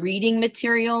about the reading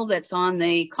material that's on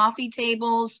the coffee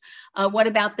tables? What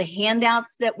about the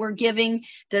handouts that we're giving?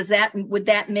 Would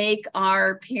that make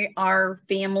our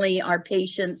family, our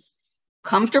patients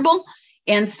comfortable?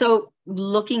 And so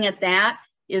looking at that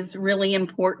is really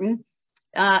important.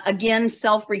 Again,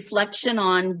 self-reflection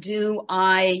on, do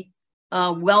I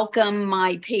welcome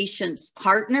my patients'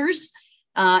 partners,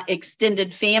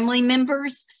 extended family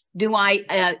members? Do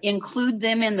I include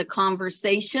them in the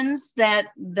conversations that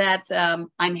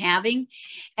I'm having?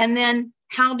 And then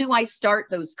how do I start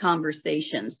those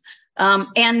conversations?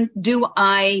 And do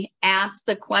I ask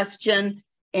the question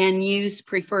and use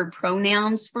preferred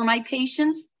pronouns for my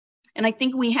patients? And I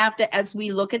think we have to, as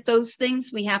we look at those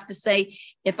things, we have to say,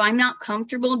 if I'm not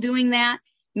comfortable doing that,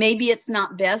 maybe it's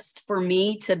not best for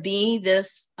me to be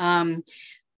this,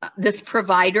 this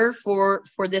provider for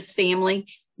this family.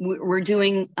 We're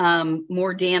doing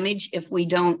more damage if we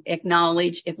don't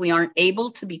acknowledge, if we aren't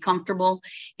able to be comfortable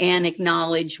and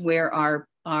acknowledge where our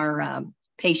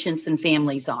patients and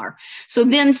families are. So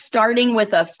then starting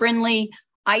with a friendly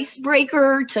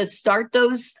icebreaker to start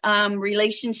those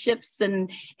relationships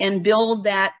and build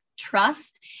that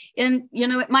trust. And, you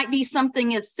know, it might be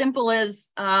something as simple as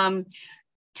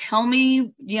tell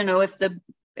me, you know, if the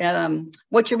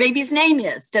what your baby's name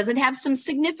is. Does it have some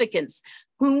significance?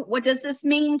 What does this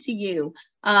mean to you?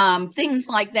 Things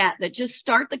like that, that just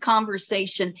start the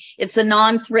conversation. It's a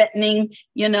non-threatening,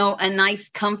 you know, a nice,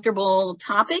 comfortable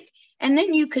topic. And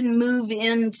then you can move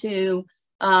into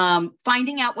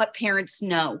finding out what parents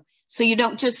know. So you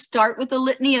don't just start with a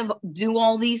litany of do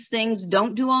all these things,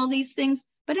 don't do all these things,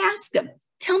 but ask them,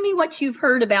 tell me what you've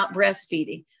heard about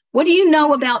breastfeeding. What do you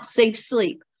know about safe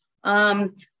sleep?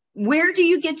 Where do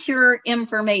you get your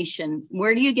information?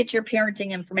 Where do you get your parenting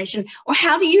information? Or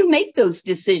how do you make those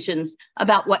decisions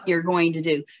about what you're going to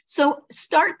do? So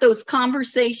start those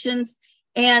conversations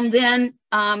and then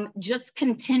just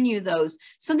continue those.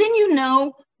 So then you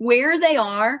know where they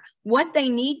are, what they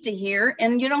need to hear,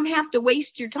 and you don't have to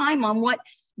waste your time on what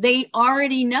they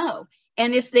already know.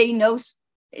 And if they know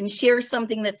and share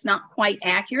something that's not quite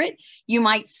accurate, you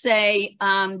might say,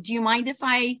 do you mind if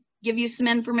I give you some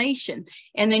information?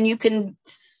 And then you can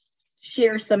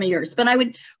share some of yours. But I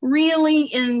would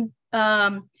really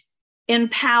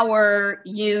empower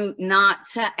you not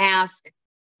to ask,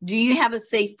 do you have a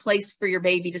safe place for your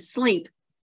baby to sleep?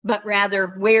 But rather,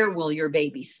 where will your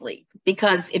baby sleep?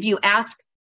 Because if you ask,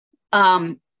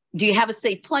 do you have a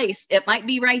safe place? It might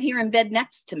be right here in bed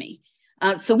next to me.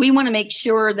 So we want to make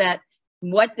sure that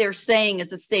what they're saying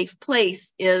is a safe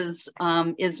place is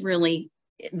really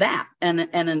that and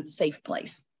a safe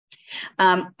place.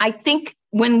 I think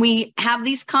when we have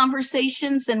these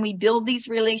conversations and we build these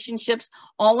relationships,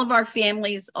 all of our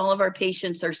families, all of our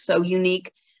patients are so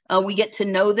unique. We get to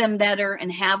know them better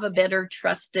and have a better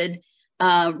trusted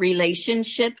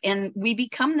relationship, and we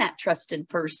become that trusted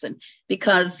person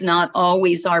because not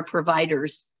always are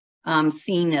providers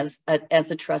seen as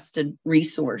a trusted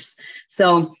resource.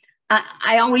 So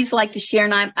I always like to share,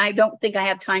 and I don't think I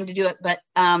have time to do it, but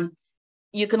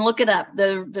you can look it up,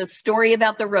 the story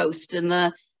about the roast and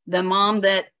the mom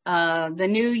that the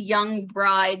new young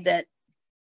bride that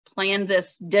planned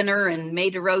this dinner and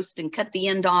made a roast and cut the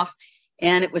end off,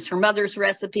 and it was her mother's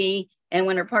recipe. And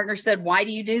when her partner said, why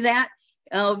do you do that?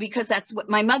 Oh, because that's what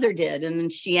my mother did.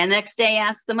 And she the next day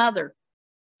asked the mother.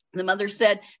 The mother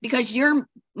said, because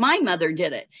my mother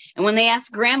did it. And when they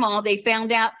asked grandma, they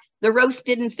found out the roast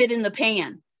didn't fit in the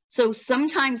pan. So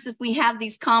sometimes if we have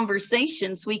these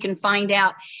conversations, we can find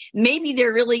out maybe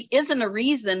there really isn't a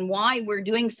reason why we're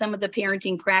doing some of the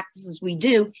parenting practices we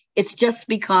do. It's just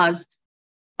because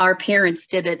our parents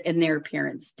did it and their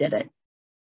parents did it.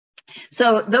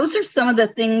 So those are some of the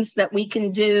things that we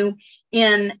can do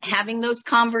in having those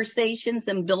conversations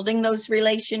and building those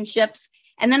relationships.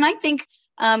 And then I think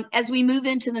as we move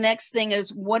into the next thing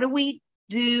is, what do we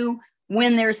do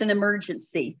when there's an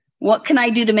emergency? What can I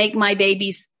do to make my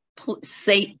baby's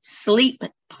sleep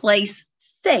place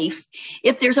safe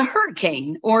if there's a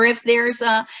hurricane, or if there's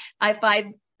if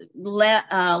I've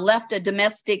left a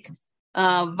domestic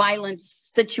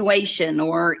violence situation,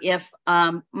 or if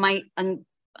my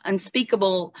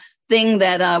unspeakable thing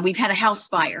that we've had a house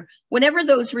fire, whatever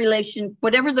those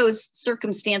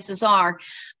circumstances are,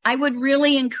 I would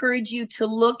really encourage you to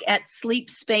look at sleep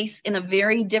space in a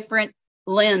very different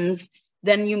lens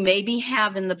than you maybe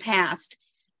have in the past.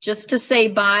 Just to say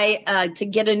to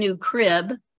get a new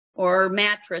crib or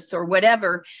mattress or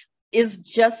whatever is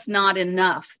just not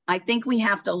enough. I think we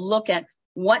have to look at,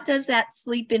 what does that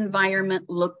sleep environment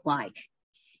look like?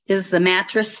 Is the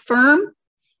mattress firm?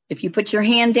 If you put your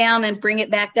hand down and bring it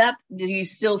back up, do you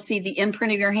still see the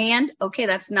imprint of your hand? Okay,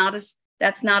 that's not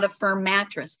a firm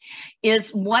mattress. Is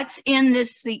what's in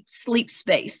this sleep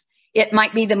space? It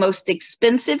might be the most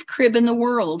expensive crib in the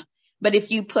world, but if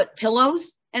you put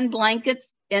pillows and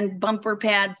blankets and bumper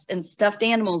pads and stuffed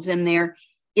animals in there,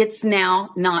 it's now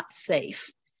not safe.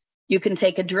 You can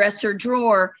take a dresser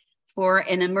drawer for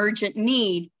an emergent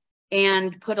need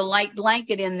and put a light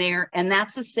blanket in there, and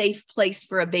that's a safe place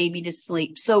for a baby to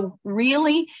sleep. So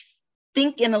really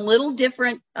think in a little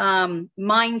different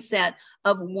mindset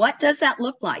of, what does that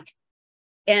look like?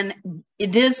 And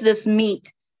does this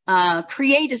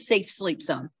create a safe sleep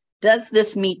zone? Does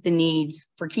this meet the needs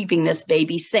for keeping this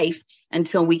baby safe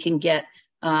until we can get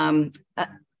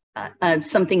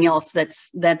something else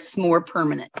that's more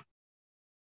permanent.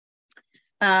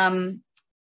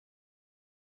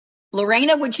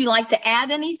 Lorena, would you like to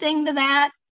add anything to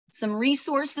that? Some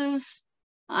resources?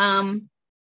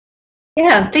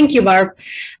 Yeah, thank you, Barb.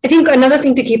 I think another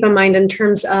thing to keep in mind in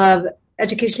terms of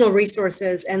educational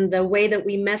resources and the way that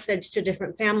we message to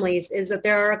different families is that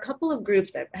there are a couple of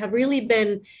groups that have really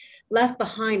been left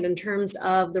behind in terms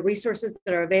of the resources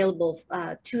that are available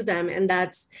to them, and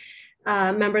that's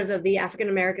members of the African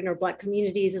American or Black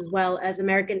communities, as well as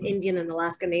American Indian and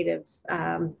Alaska Native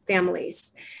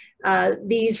families.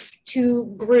 These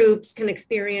two groups can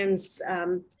experience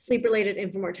sleep-related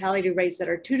infant mortality rates that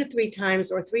are 2 to 3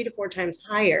 times or 3 to 4 times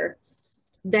higher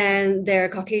than their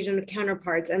Caucasian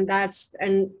counterparts. And that's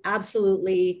an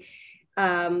absolutely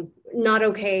not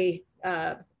okay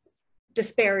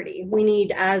disparity. We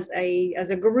need, as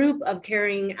a group of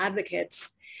caring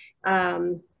advocates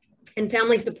and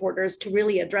family supporters, to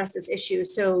really address this issue.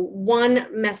 So one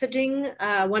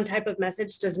type of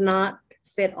message does not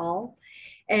fit all,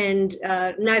 and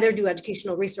neither do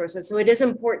educational resources. So it is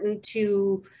important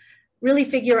to really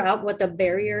figure out what the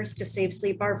barriers to safe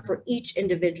sleep are for each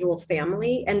individual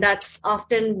family. And that's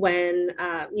often when,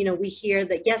 we hear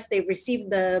that, yes, they've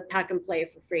received the pack and play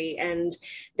for free and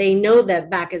they know that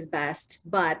back is best,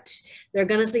 but they're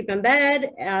gonna sleep in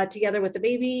bed together with the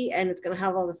baby and it's gonna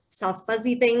have all the soft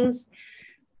fuzzy things.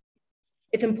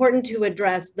 It's important to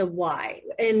address the why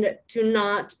and to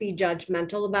not be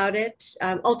judgmental about it.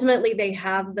 Ultimately, they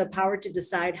have the power to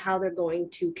decide how they're going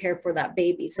to care for that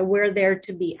baby. So we're there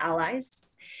to be allies,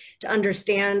 to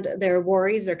understand their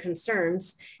worries or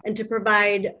concerns, and to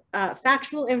provide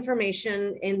factual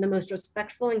information in the most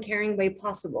respectful and caring way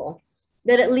possible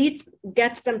that at least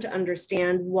gets them to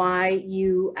understand why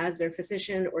you, as their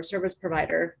physician or service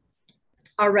provider,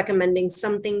 are recommending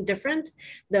something different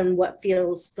than what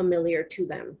feels familiar to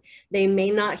them. They may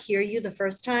not hear you the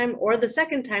first time or the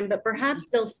second time, but perhaps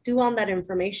they'll stew on that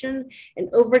information,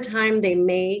 and over time they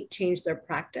may change their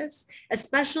practice,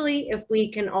 especially if we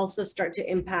can also start to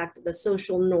impact the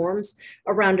social norms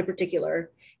around a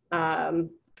particular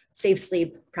safe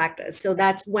sleep practice. So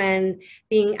that's when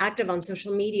being active on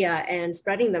social media and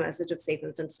spreading the message of safe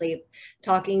infant sleep,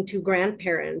 talking to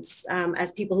grandparents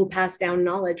as people who pass down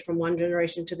knowledge from one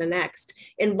generation to the next,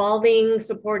 involving,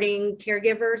 supporting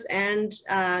caregivers and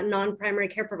non-primary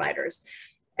care providers.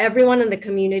 Everyone in the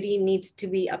community needs to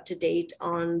be up to date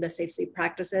on the safe sleep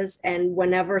practices. And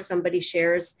whenever somebody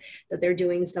shares that they're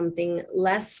doing something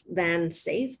less than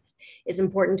safe, it's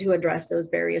important to address those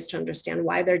barriers, to understand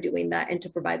why they're doing that, and to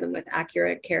provide them with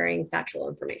accurate, caring, factual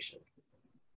information.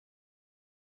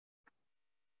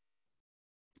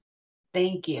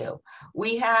 Thank you.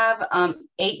 We have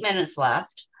 8 minutes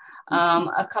left.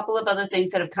 A couple of other things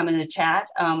that have come in the chat.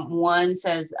 One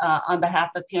says, on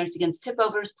behalf of Parents Against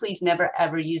Tipovers, please never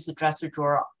ever use a dresser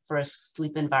drawer for a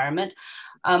sleep environment.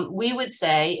 We would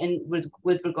say,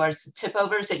 with regards to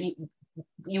tipovers, that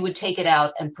you would take it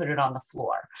out and put it on the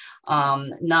floor,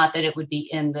 not that it would be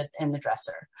in the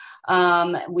dresser.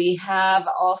 We have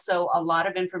also a lot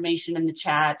of information in the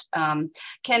chat. I'm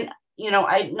going to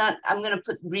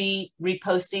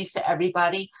repost these to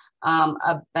everybody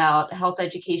about health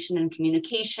education and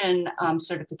communication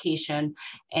certification,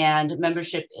 and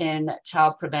membership in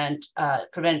Prevent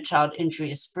Child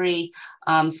Injury is free.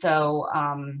 So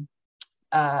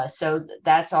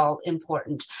that's all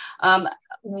important.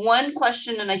 One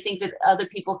question, and I think that other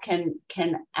people can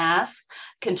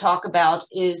talk about,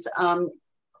 is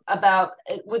about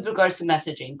with regards to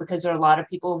messaging, because there are a lot of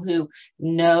people who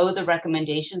know the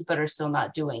recommendations but are still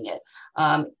not doing it.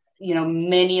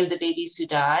 Many of the babies who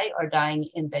die are dying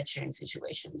in bed sharing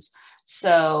situations.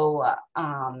 So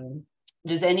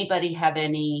does anybody have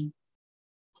any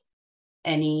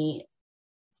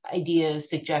ideas,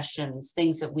 suggestions,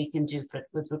 things that we can do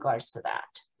with regards to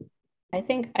that? I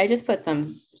think I just put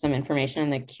some information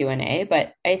in the Q&A,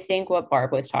 but I think what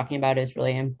Barb was talking about is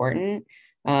really important,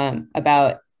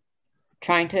 about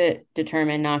trying to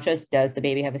determine not just does the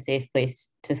baby have a safe place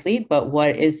to sleep, but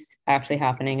what is actually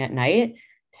happening at night,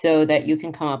 so that you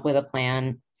can come up with a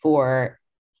plan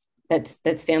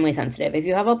that's family sensitive. If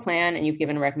you have a plan and you've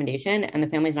given a recommendation and the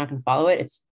family's not going to follow it,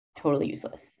 it's totally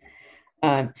useless.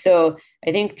 So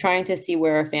I think trying to see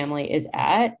where a family is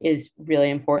at is really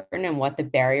important, and what the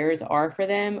barriers are for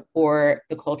them, or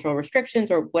the cultural restrictions,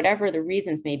 or whatever the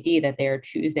reasons may be that they are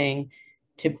choosing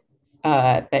to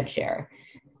bed share.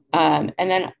 And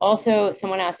then also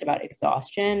someone asked about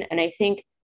exhaustion, and I think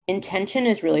intention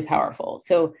is really powerful.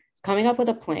 So coming up with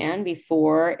a plan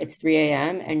before it's 3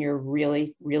 a.m. and you're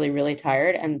really, really, really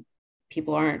tired and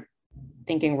people aren't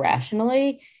thinking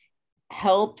rationally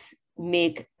helps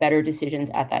make better decisions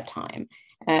at that time.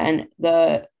 And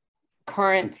the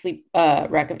current sleep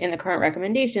in the current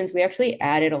recommendations, we actually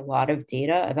added a lot of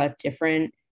data about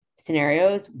different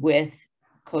scenarios with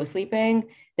co-sleeping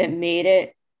that made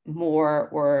it more,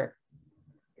 or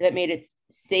that made it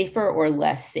safer or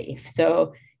less safe.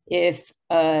 So if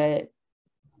a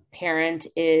parent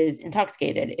is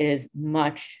intoxicated, it is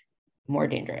much more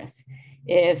dangerous.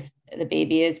 If the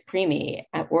baby is preemie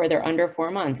or they're under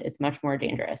 4 months, it's much more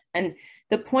dangerous. And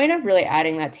the point of really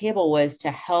adding that table was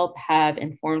to help have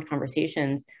informed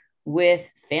conversations with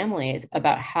families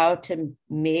about how to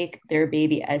make their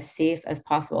baby as safe as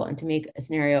possible and to make a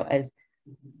scenario as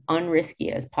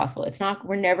unrisky as possible. It's not,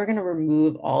 we're never going to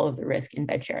remove all of the risk in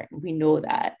bed sharing. We know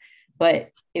that. But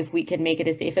if we can make it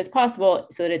as safe as possible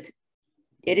so that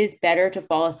it is better to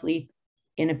fall asleep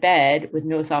in a bed with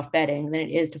no soft bedding than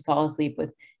it is to fall asleep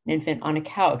with an infant on a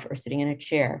couch or sitting in a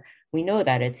chair. We know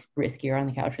that it's riskier on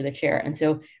the couch or the chair. And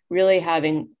so really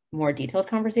having more detailed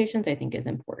conversations, I think, is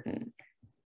important.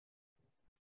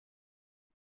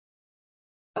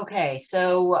 Okay,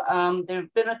 so there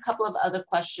have been a couple of other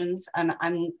questions, and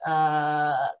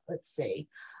let's see.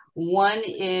 One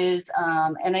is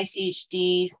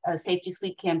NICHD Safety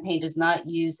Sleep Campaign does not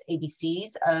use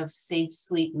ABCs of safe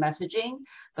sleep messaging,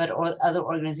 but other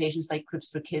organizations like Crips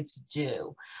for Kids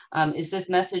do. Is this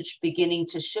message beginning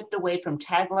to shift away from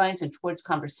taglines and towards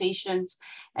conversations?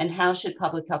 And how should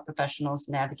public health professionals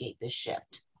navigate this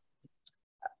shift?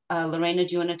 Lorena,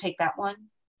 do you want to take that one?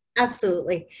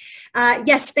 Absolutely.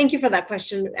 Yes, thank you for that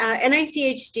question.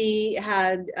 NICHD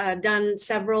had done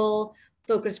several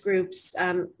focus groups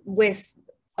with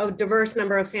a diverse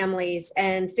number of families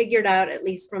and figured out, at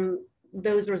least from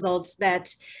those results,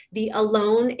 that the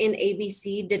alone in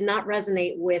ABC did not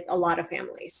resonate with a lot of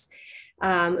families.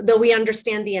 Though we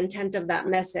understand the intent of that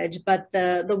message, but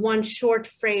the one short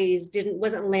phrase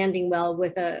wasn't landing well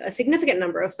with a significant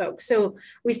number of folks. So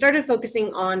we started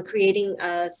focusing on creating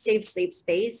a safe sleep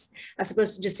space as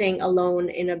opposed to just saying alone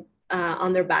in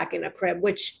on their back in a crib,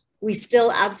 which we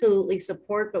still absolutely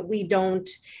support, but we don't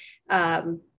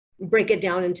break it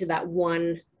down into that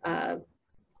one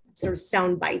sort of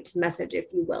soundbite message,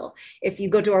 if you will. If you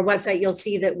go to our website, you'll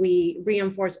see that we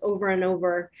reinforce over and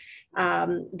over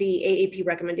the AAP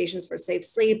recommendations for safe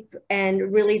sleep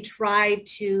and really try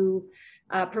to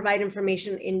provide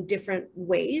information in different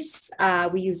ways.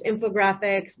 We use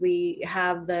infographics. We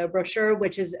have the brochure,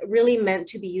 which is really meant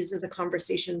to be used as a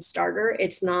conversation starter.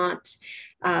 It's not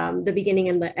the beginning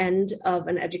and the end of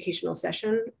an educational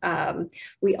session.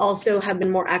 We also have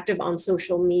been more active on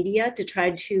social media to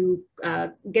try to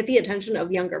get the attention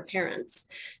of younger parents.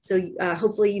 So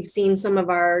hopefully you've seen some of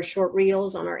our short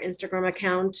reels on our Instagram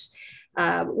account.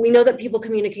 We know that people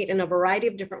communicate in a variety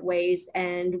of different ways,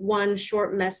 and one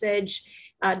short message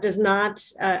does not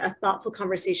a thoughtful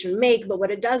conversation make, but what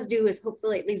it does do is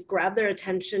hopefully at least grab their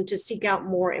attention to seek out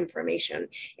more information.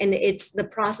 And it's the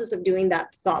process of doing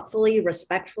that thoughtfully,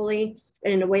 respectfully,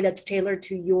 and in a way that's tailored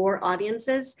to your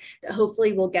audiences that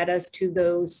hopefully will get us to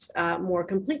those more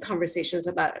complete conversations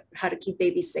about how to keep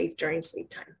babies safe during sleep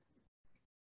time.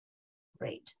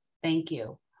 Great, thank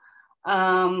you.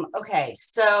 Okay,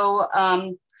 so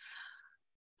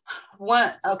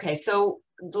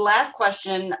the last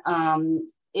question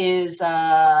is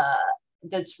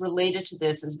that's related to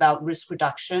this is about risk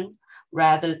reduction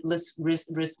rather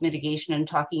risk mitigation, and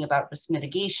talking about risk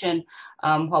mitigation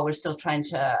while we're still trying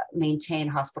to maintain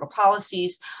hospital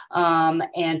policies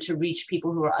and to reach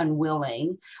people who are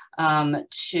unwilling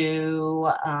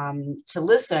to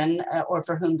listen or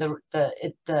for whom the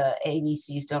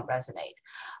ABCs don't resonate.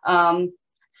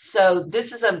 So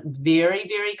this is a very,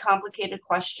 very complicated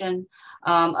question.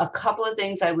 A couple of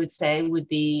things I would say would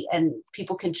be, and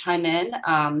people can chime in.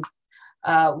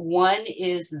 One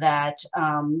is that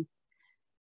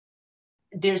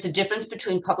there's a difference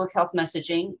between public health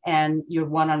messaging and your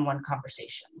one-on-one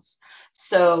conversations.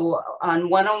 So on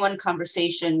one-on-one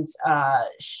conversations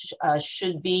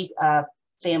should be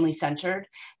family-centered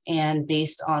and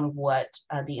based on what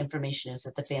the information is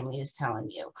that the family is telling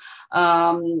you.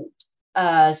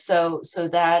 So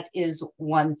that is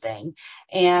one thing,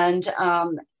 and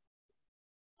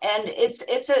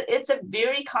it's a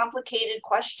very complicated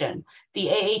question. The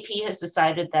AAP has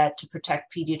decided that to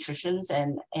protect pediatricians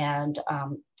and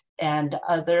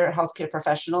other healthcare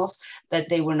professionals, that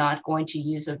they were not going to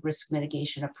use a risk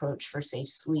mitigation approach for safe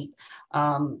sleep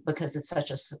because it's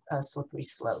such a slippery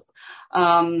slope.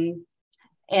 And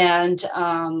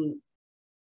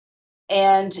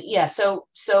yeah, so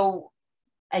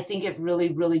I think it really,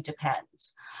 really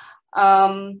depends.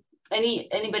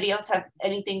 Anybody else have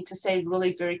anything to say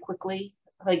really very quickly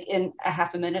like in a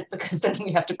half a minute, because then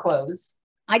we have to close.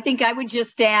 I think I would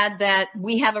just add that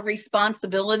we have a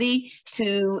responsibility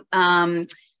to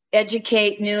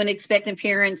educate new and expectant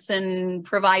parents and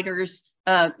providers,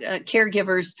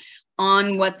 caregivers,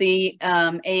 on what the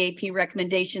AAP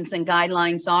recommendations and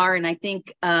guidelines are. And I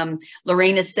think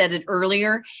Lorena said it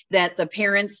earlier, that the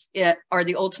parents are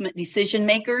the ultimate decision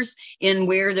makers in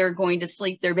where they're going to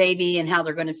sleep their baby and how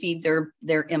they're going to feed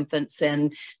their infants.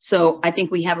 And so I think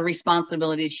we have a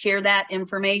responsibility to share that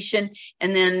information.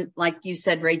 And then, like you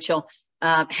said, Rachel,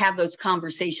 have those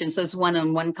conversations, those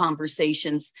one-on-one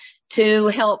conversations, to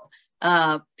help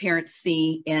parents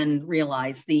see and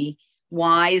realize the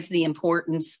whys, the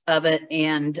importance of it,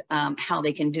 and how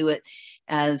they can do it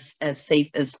as safe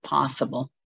as possible.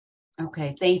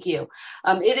 Okay, thank you.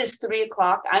 It is 3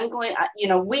 o'clock. I'm going,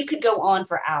 we could go on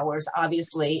for hours,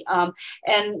 obviously.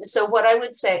 And so what I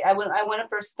would say, I want to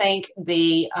first thank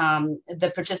the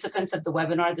participants of the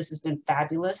webinar. This has been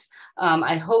fabulous.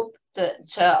 I hope that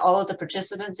to all of the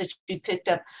participants that you picked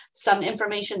up some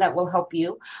information that will help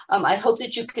you. I hope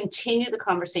that you continue the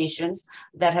conversations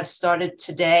that have started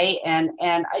today. And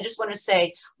I just want to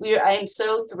say, I am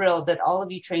so thrilled that all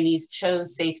of you trainees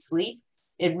chose Safe Sleep.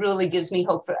 It really gives me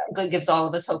hope, gives all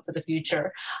of us hope for the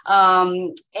future.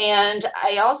 And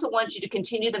I also want you to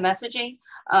continue the messaging.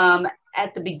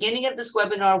 At the beginning of this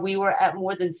webinar, we were at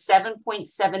more than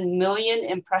 7.7 million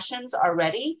impressions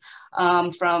already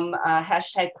from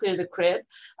hashtag Clear the Crib,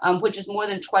 which is more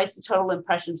than twice the total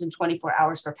impressions in 24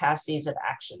 hours for past days of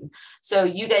action. So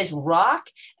you guys rock,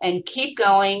 and keep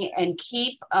going, and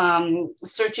keep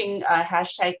searching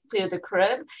hashtag Clear the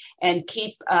Crib, and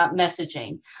keep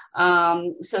messaging.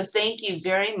 So thank you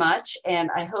very much, and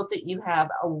I hope that you have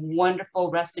a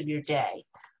wonderful rest of your day.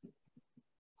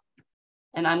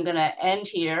 And I'm going to end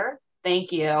here.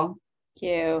 Thank you.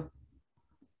 Thank you.